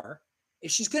car.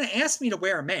 If she's going to ask me to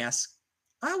wear a mask,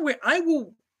 I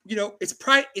will,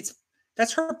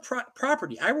 that's her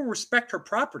property. I will respect her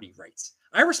property rights.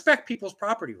 I respect people's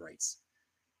property rights.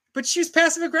 But she was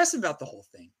passive aggressive about the whole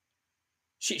thing.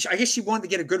 I guess she wanted to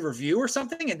get a good review or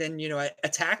something, and then,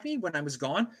 attack me when I was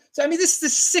gone. So, I mean, this is the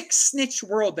sick snitch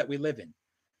world that we live in.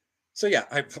 So, yeah,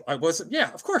 I wasn't,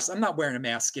 of course, I'm not wearing a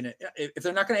mask in it. If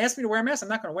they're not going to ask me to wear a mask, I'm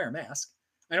not going to wear a mask.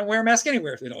 I don't wear a mask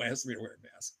anywhere if they don't ask me to wear a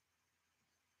mask.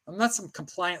 I'm not some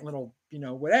compliant little,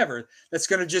 whatever that's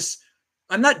going to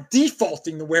I'm not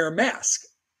defaulting to wear a mask.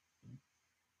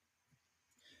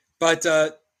 But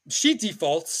she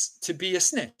defaults to be a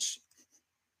snitch.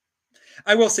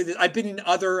 I will say that I've been in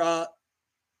other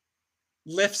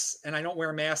lifts and I don't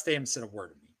wear a mask. They haven't said a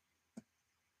word to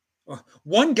me.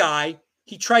 One guy,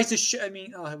 he tries to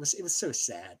it was so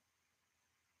sad.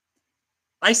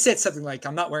 I said something like,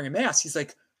 I'm not wearing a mask. He's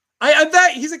like, I'm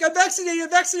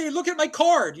vaccinated. Look at my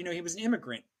card. He was an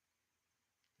immigrant.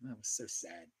 That was so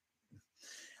sad.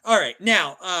 All right.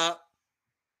 Now,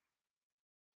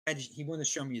 he wanted to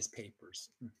show me his papers.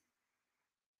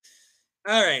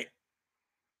 All right.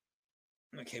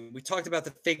 Okay, we talked about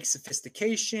the fake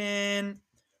sophistication.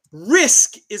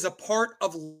 Risk is a part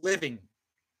of living.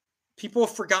 People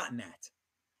have forgotten that.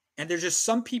 And there's just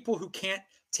some people who can't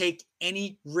take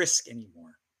any risk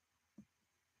anymore.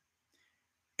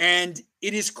 And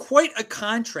it is quite a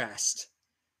contrast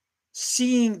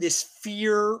seeing this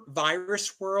fear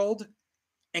virus world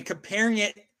and comparing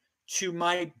it to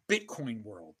my Bitcoin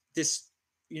world. This,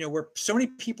 where so many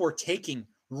people are taking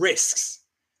risks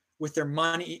with their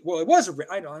money. Well, it was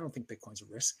I don't think Bitcoin's a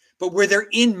risk, but where they're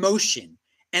in motion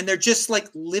and they're just like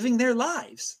living their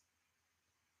lives.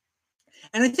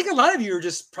 And I think a lot of you are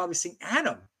just probably saying,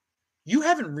 Adam, you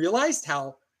haven't realized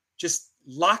how just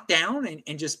locked down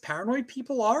and just paranoid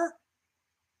people are.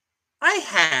 I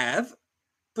have,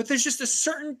 but there's just a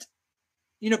certain,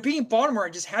 being in Baltimore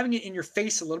and just having it in your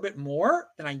face a little bit more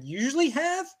than I usually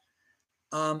have.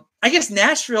 I guess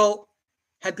Nashville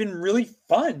had been really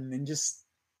fun and just,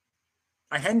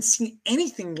 I hadn't seen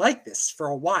anything like this for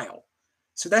a while.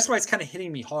 So that's why it's kind of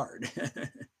hitting me hard.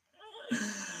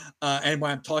 And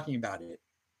why I'm talking about it.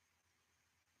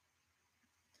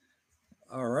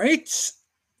 All right.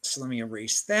 So let me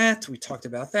erase that. We talked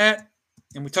about that.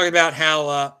 And we talked about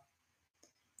how,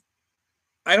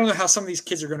 I don't know how some of these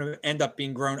kids are going to end up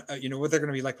being grown, what they're going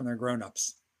to be like when they're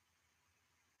grown-ups.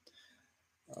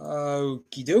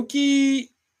 Okie dokie.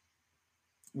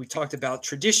 We talked about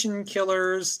tradition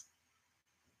killers.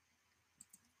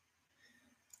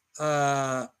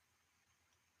 Okay,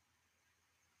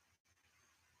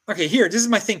 here, this is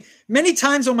my thing. Many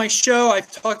times on my show,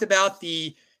 I've talked about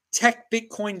the tech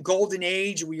Bitcoin golden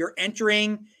age we are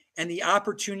entering and the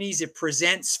opportunities it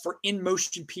presents for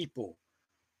in-motion people.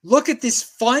 Look at this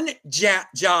fun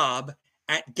job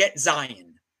at Get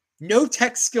Zion. No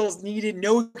tech skills needed,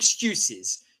 no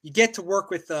excuses. You get to work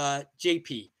with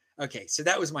JP. Okay, so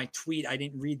that was my tweet. I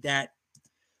didn't read that.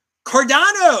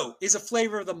 Cardano is a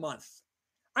flavor of the month.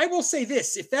 I will say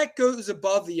this. If that goes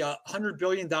above the $100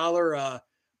 billion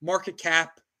market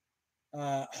cap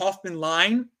Hoffman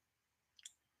line,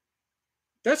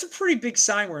 that's a pretty big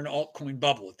sign we're in an altcoin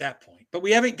bubble at that point. But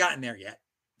we haven't gotten there yet.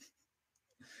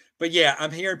 But yeah,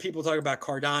 I'm hearing people talk about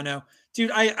Cardano.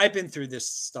 Dude, I've been through this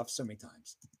stuff so many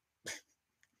times.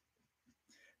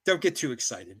 Don't get too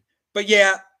excited. But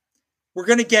yeah, we're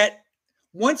going to get,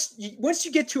 once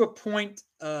you get to a point,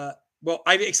 well,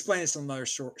 I've explained this on another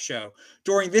show.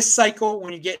 During this cycle,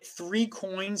 when you get 3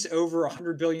 coins over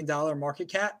 $100 billion market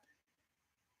cap,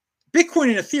 Bitcoin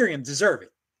and Ethereum deserve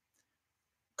it.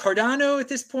 Cardano at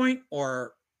this point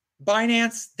or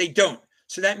Binance, they don't.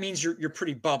 So that means you're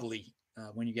pretty bubbly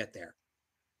when you get there.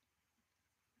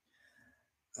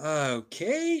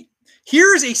 Okay.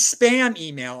 Here's a spam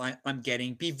email I'm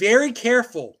getting. Be very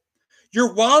careful.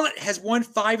 Your wallet has won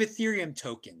 5 Ethereum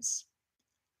tokens.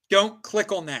 Don't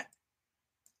click on that.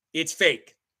 It's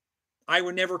fake. I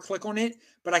would never click on it,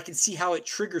 but I can see how it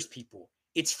triggers people.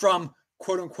 It's from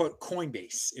quote unquote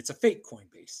Coinbase. It's a fake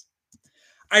Coinbase.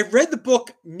 I read the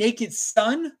book Naked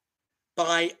Sun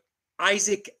by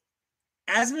Isaac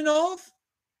Asimov.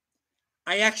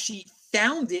 I actually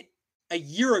found it a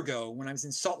year ago when I was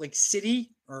in Salt Lake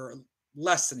City, or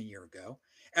less than a year ago,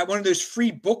 at one of those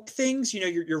free book things.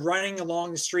 You're running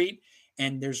along the street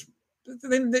and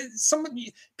some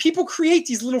people create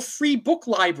these little free book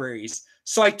libraries.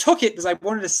 So I took it because I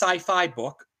wanted a sci-fi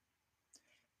book,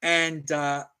 and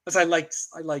because I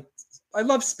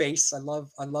love space, I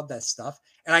love that stuff,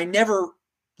 and I never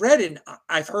read it.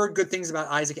 I've heard good things about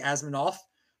Isaac Asimov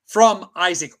from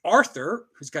Isaac Arthur,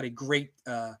 who's got a great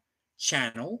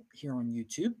channel here on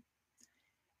YouTube.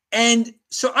 And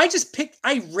so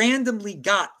I randomly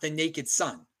got the Naked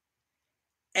Sun,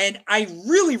 and I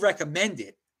really recommend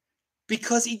it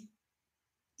because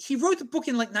he wrote the book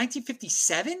in like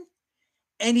 1957,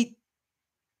 and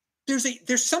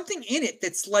there's something in it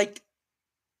that's like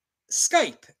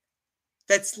Skype,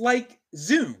 that's like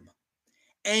Zoom,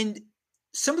 and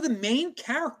some of the main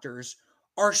characters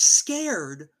are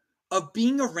scared of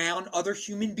being around other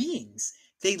human beings.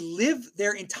 They live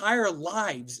their entire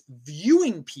lives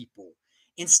viewing people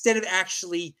instead of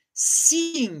actually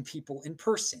seeing people in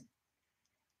person.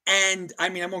 And I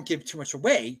mean, I won't give too much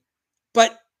away,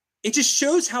 but it just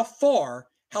shows how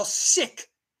sick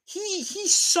he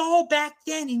saw back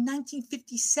then in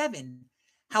 1957,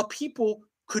 how people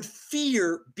could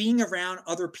fear being around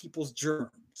other people's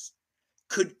germs,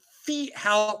 could fear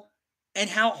how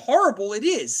horrible it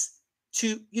is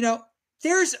to,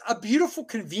 there's a beautiful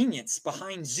convenience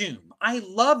behind Zoom. I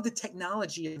love the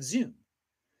technology of Zoom.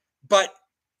 But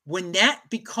when that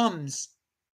becomes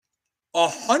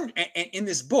 100, and in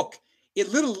this book, it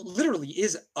literally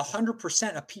is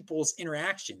 100% of people's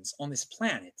interactions on this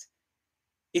planet.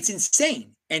 It's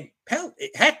insane. And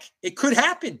heck, it could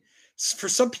happen for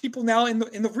some people now in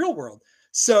the real world.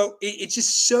 So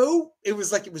it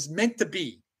was like it was meant to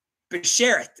be.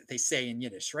 Besheret, they say in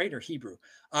Yiddish, right? Or Hebrew.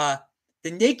 The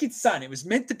Naked Sun. It was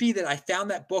meant to be that I found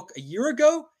that book a year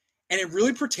ago, and it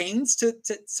really pertains to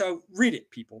so read it,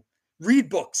 people. Read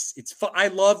books. It's fun. I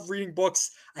love reading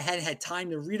books. I hadn't had time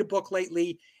to read a book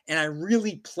lately, and I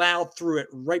really plowed through it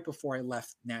right before I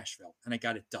left Nashville, and I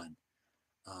got it done.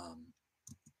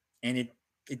 And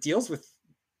it deals with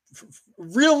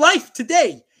real life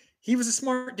today. He was a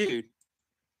smart dude.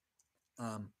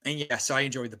 And yeah, so I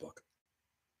enjoyed the book.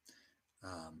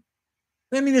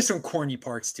 I mean, there's some corny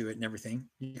parts to it and everything.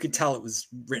 You could tell it was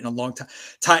written a long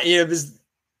time. It was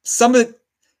some of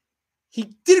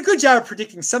he did a good job of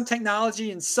predicting some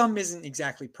technology, and some isn't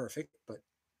exactly perfect, but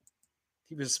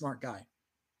he was a smart guy.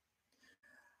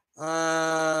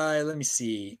 Let me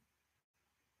see.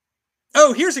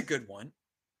 Oh, here's a good one.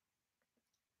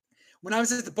 When I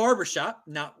was at the barber shop,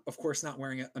 of course, not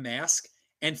wearing a mask,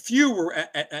 and few were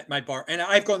at my bar. And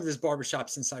I've gone to this barber shop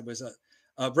since I was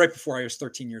right before I was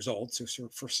 13 years old, so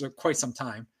for quite some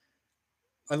time.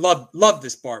 I love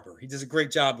this barber. He does a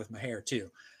great job with my hair too.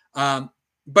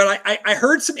 But I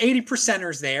heard some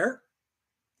 80%ers there.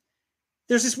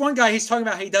 There's this one guy, he's talking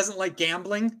about how he doesn't like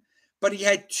gambling, but he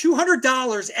had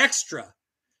 $200 extra.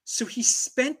 So he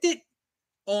spent it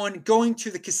on going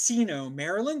to the casino,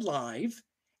 Maryland Live,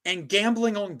 and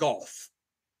gambling on golf.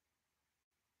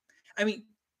 I mean,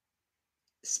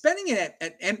 spending it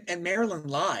at Maryland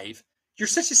Live, you're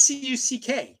such a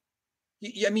CUCK.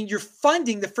 I mean, you're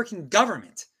funding the freaking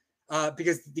government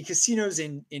because the casinos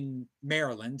in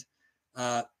Maryland,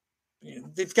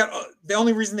 they've got the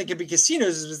only reason they can be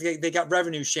casinos is because they got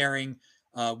revenue sharing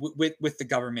with the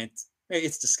government.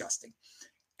 It's disgusting,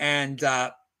 and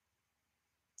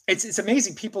it's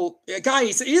amazing. People, a guy,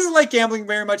 he doesn't like gambling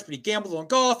very much, but he gambled on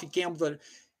golf. He gambled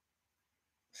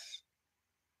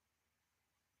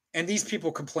and these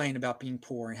people complain about being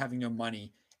poor and having no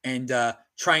money and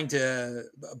trying to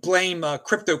blame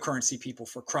cryptocurrency people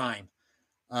for crime.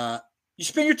 You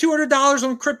spend your $200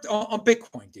 on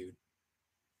Bitcoin, dude.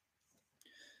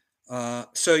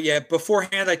 So yeah,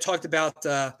 beforehand I talked about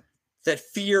that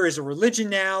fear is a religion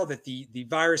now, that the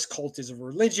virus cult is a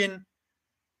religion.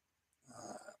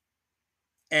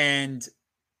 And,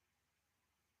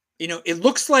 it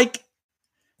looks like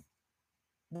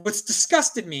what's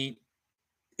disgusted me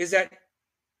is that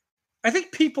I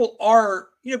think people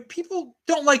people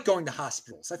don't like going to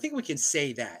hospitals. I think we can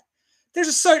say that. There's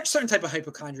a certain type of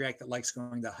hypochondriac that likes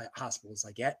going to hospitals.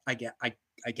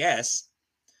 I guess.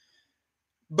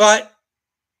 But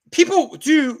people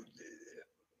do,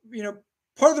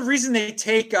 part of the reason they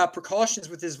take precautions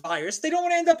with this virus, they don't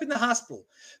want to end up in the hospital.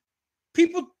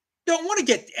 People don't want to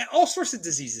get all sorts of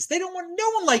diseases. No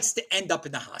one likes to end up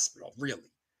in the hospital,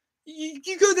 really.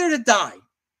 You go there to die.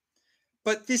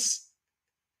 But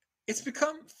it's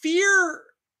become, fear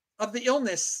of the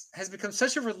illness has become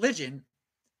such a religion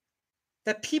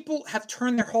that people have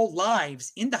turned their whole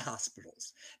lives into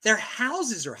hospitals. Their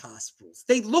houses are hospitals.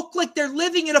 They look like they're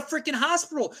living in a freaking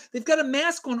hospital. They've got a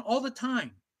mask on all the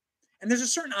time. And there's a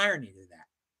certain irony to that.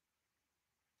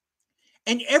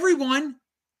 And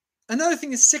another thing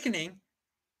that's sickening,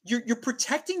 you're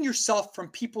protecting yourself from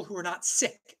people who are not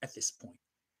sick at this point.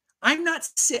 I'm not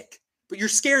sick, but you're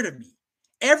scared of me.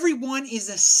 Everyone is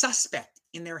a suspect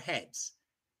in their heads.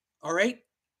 All right?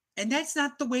 And that's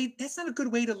not a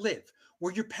good way to live,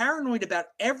 where you're paranoid about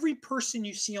every person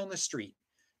you see on the street,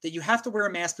 that you have to wear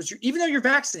a mask, but even though you're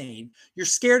vaccinated, you're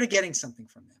scared of getting something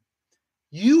from them.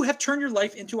 You have turned your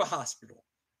life into a hospital,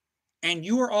 and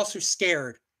you are also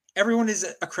scared. Everyone is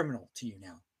a criminal to you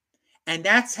now. And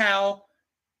that's how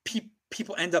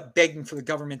people end up begging for the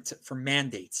government for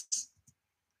mandates.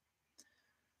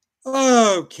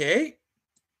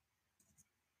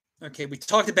 Okay, we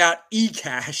talked about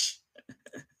eCash.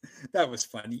 That was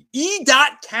funny.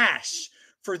 E.cash,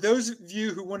 for those of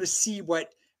you who want to see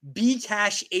what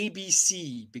Bcash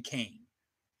ABC became,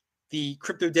 the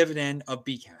crypto dividend of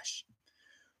Bcash.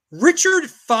 Richard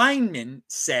Feynman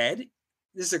said,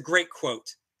 this is a great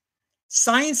quote,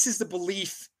 "Science is the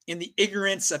belief in the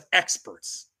ignorance of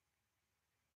experts."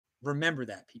 Remember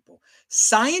that, people.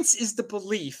 Science is the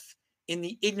belief in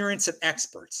the ignorance of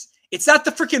experts. It's not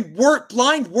the freaking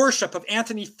blind worship of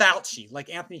Anthony Fauci, like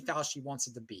Anthony Fauci wants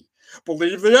it to be.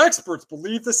 Believe the experts,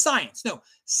 believe the science. No,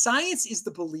 science is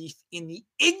the belief in the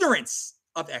ignorance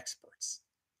of experts.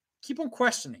 Keep on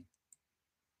questioning.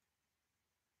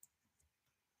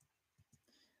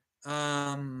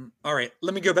 All right,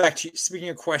 let me go back to, speaking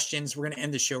of questions, we're going to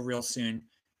end the show real soon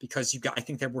because I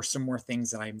think there were some more things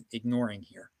that I'm ignoring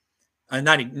here.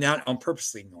 Not on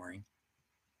purposely ignoring.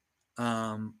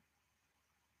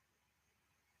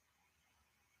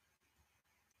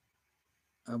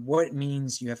 what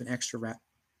means you have an extra wrap.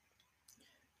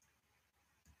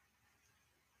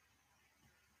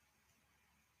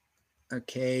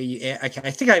 Okay, I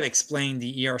think I've explained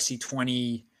the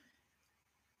ERC20.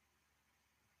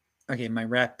 Okay, my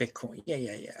wrap Bitcoin.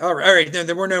 Yeah. All right. No,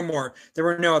 there were no more. There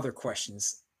were no other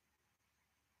questions.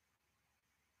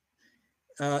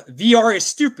 VR is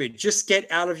stupid. Just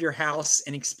get out of your house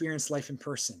and experience life in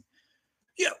person.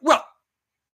 Yeah, well,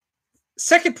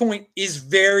 second point is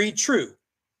very true.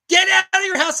 Get out of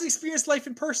your house and experience life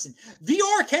in person.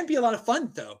 VR can be a lot of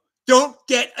fun, though. Don't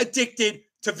get addicted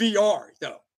to VR,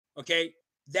 though. Okay,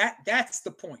 that's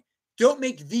the point. Don't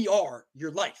make VR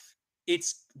your life.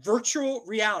 It's virtual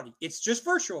reality. It's just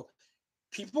virtual.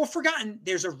 People have forgotten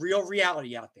there's a real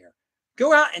reality out there.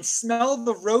 Go out and smell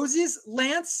the roses,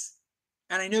 Lance.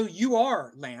 And I know you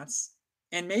are, Lance.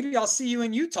 And maybe I'll see you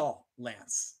in Utah,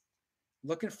 Lance.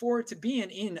 Looking forward to being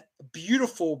in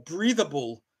beautiful,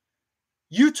 breathable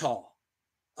Utah.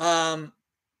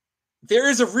 There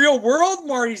is a real world,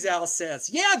 Marty Zal says.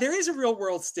 Yeah, there is a real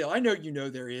world still. I know you know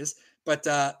there is. But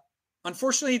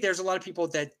unfortunately, there's a lot of people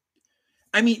that,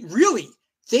 I mean, really,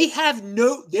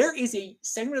 there is a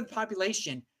segment of the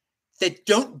population that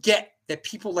don't get that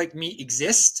people like me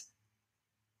exist.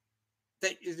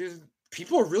 That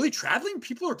people are really traveling.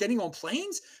 People are getting on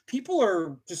planes. People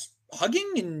are just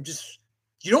hugging and just,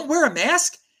 you don't wear a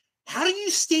mask. How do you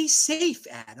stay safe,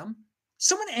 Adam?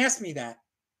 Someone asked me that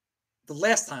the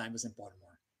last time I was in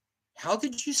Baltimore. How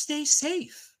did you stay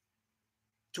safe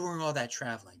during all that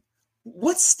traveling?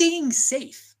 What's staying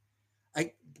safe?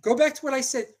 I go back to what I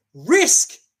said.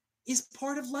 Risk is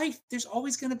part of life. There's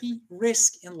always going to be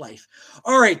risk in life.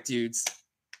 All right, dudes.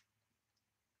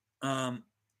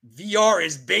 VR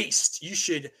is based. You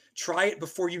should try it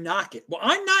before you knock it. Well,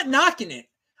 I'm not knocking it.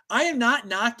 I am not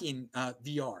knocking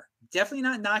VR. Definitely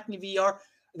not knocking VR.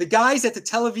 The guys at the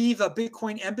Tel Aviv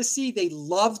Bitcoin Embassy, they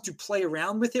loved to play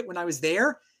around with it when I was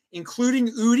there, including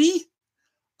Udi.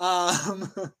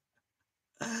 I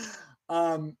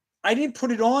didn't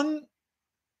put it on.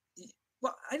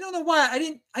 Well, I don't know why I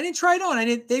didn't try it on.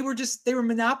 They were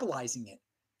monopolizing it.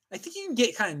 I think you can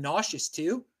get kind of nauseous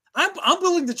too. I'm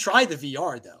willing to try the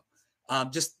VR though.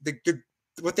 Just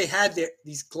what they had there,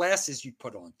 these glasses you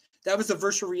put on. That was the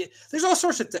virtual reality. There's all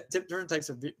sorts of different types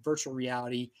of virtual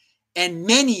reality, and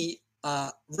many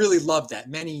really loved that.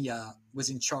 Many was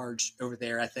in charge over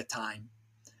there at that time,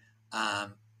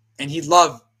 and he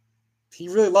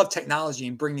really loved technology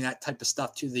and bringing that type of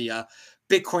stuff to the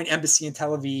Bitcoin Embassy in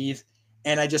Tel Aviv.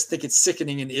 And I just think it's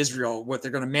sickening in Israel what they're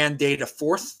going to mandate a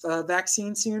fourth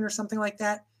vaccine soon or something like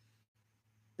that.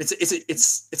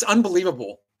 It's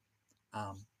unbelievable.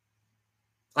 I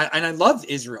love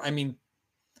Israel. I mean,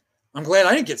 I'm glad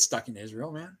I didn't get stuck in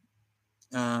Israel, man.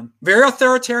 Very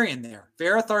authoritarian there.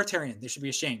 Very authoritarian. They should be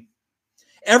ashamed.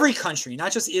 Every country,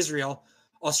 not just Israel,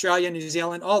 Australia, New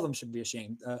Zealand, all of them should be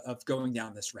ashamed of going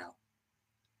down this route.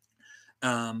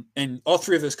 And all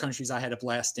three of those countries I had a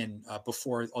blast in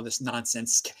before all this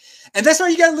nonsense. And that's why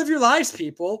you got to live your lives,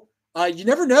 people. You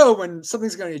never know when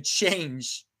something's going to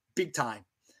change big time.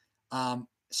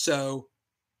 So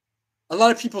a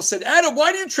lot of people said, Adam,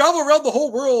 why didn't you travel around the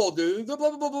whole world? Dude? Blah,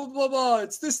 blah, blah, blah, blah, blah.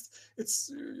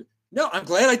 No, I'm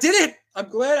glad I did it.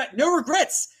 No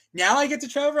regrets. Now I get to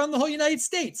travel around the whole United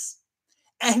States.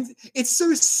 And it's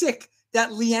so sick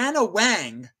that Leanna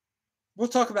Wang, we'll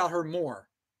talk about her more.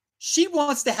 She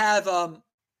wants to have,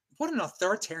 what an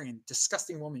authoritarian,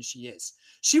 disgusting woman she is.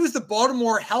 She was the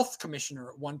Baltimore Health Commissioner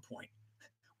at one point.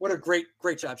 What a great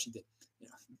job she did. You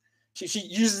know, she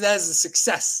uses that as a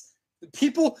success.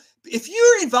 People, if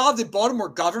you're involved in Baltimore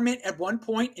government at one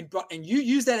point and you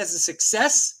use that as a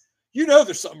success, you know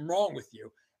there's something wrong with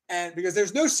you. And because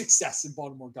there's no success in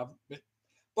Baltimore government.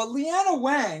 But Leanna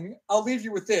Wang, I'll leave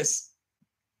you with this.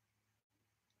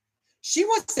 She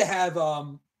wants to have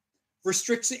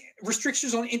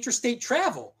restrictions on interstate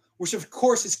travel, which of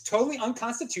course is totally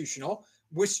unconstitutional,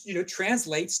 which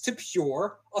translates to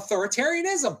pure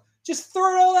authoritarianism. Just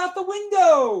throw it all out the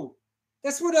window.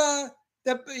 That's what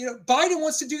Biden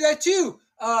wants to do that too.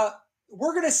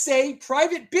 We're going to say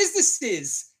private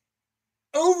businesses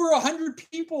over 100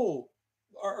 people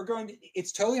are going to.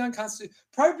 It's totally unconstitutional.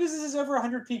 Private businesses over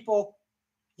 100 people,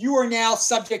 you are now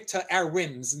subject to our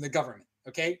whims in the government.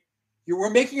 Okay,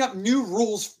 we're making up new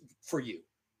rules for you,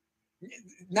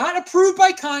 not approved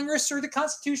by Congress or the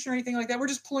Constitution or anything like that. We're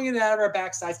just pulling it out of our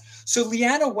backsides. So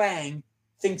Leanna Wang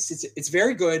thinks it's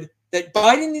very good that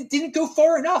Biden didn't go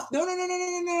far enough.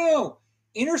 No.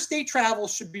 Interstate travel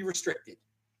should be restricted.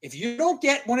 If you don't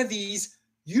get one of these,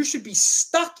 you should be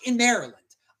stuck in Maryland.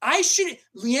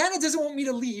 Leanna doesn't want me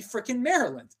to leave freaking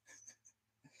Maryland.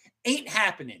 Ain't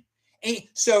happening. And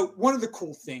so one of the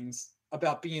cool things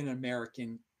about being an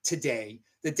American today,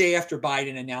 the day after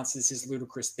Biden announces his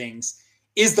ludicrous things,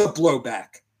 is the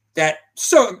blowback that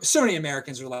so many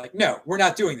Americans are like, no, we're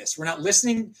not doing this. We're not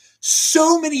listening.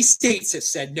 So many states have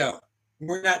said, no,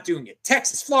 we're not doing it.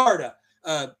 Texas, Florida,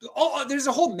 there's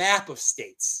a whole map of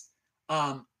states.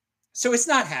 So it's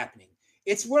not happening.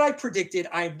 It's what I predicted.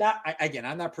 I'm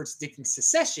not predicting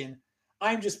secession.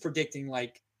 I'm just predicting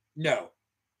no.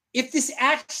 If this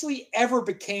actually ever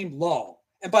became law,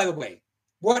 and by the way,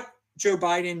 what Joe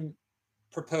Biden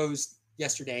proposed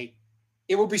yesterday,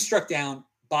 it will be struck down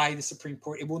by the Supreme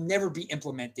Court. It will never be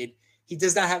implemented. He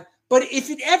does not have, but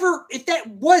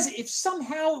if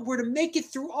somehow it were to make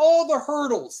it through all the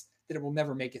hurdles, that it will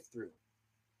never make it through.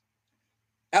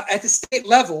 At the state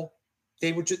level,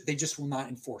 they just will not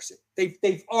enforce it.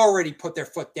 They've already put their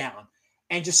foot down.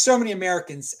 And just so many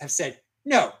Americans have said,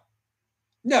 no,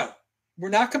 we're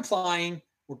not complying.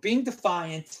 We're being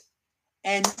defiant.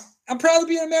 And I'm proud to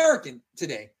be an American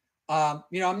today. I'm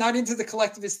not into the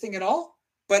collectivist thing at all,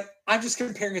 but I'm just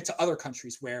comparing it to other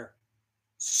countries where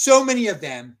so many of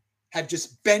them have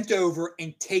just bent over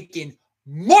and taken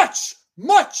much,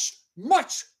 much,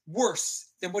 much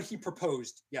worse than what he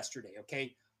proposed yesterday,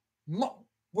 okay?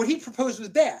 What he proposed was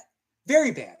bad,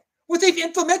 very bad. What they've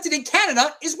implemented in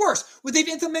Canada is worse. What they've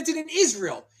implemented in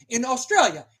Israel, in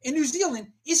Australia, in New Zealand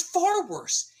is far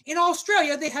worse. In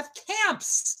Australia, they have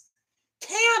camps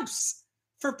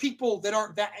for people that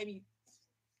aren't that. I mean,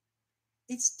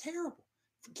 it's terrible.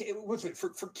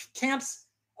 For camps,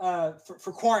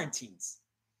 for quarantines.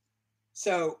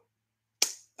 So,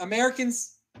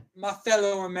 Americans, my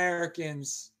fellow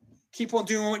Americans, keep on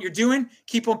doing what you're doing.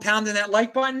 Keep on pounding that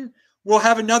like button. We'll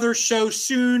have another show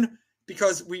soon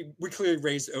because we clearly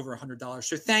raised over $100.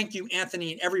 So thank you,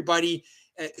 Anthony, and everybody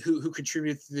who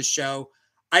contributed to the show.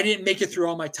 I didn't make it through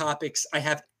all my topics. I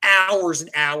have hours and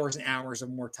hours and hours of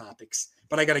more topics,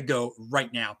 but I got to go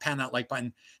right now. Pound that like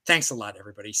button. Thanks a lot,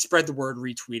 everybody. Spread the word,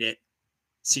 retweet it.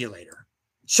 See you later.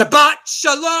 Shabbat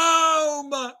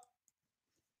Shalom.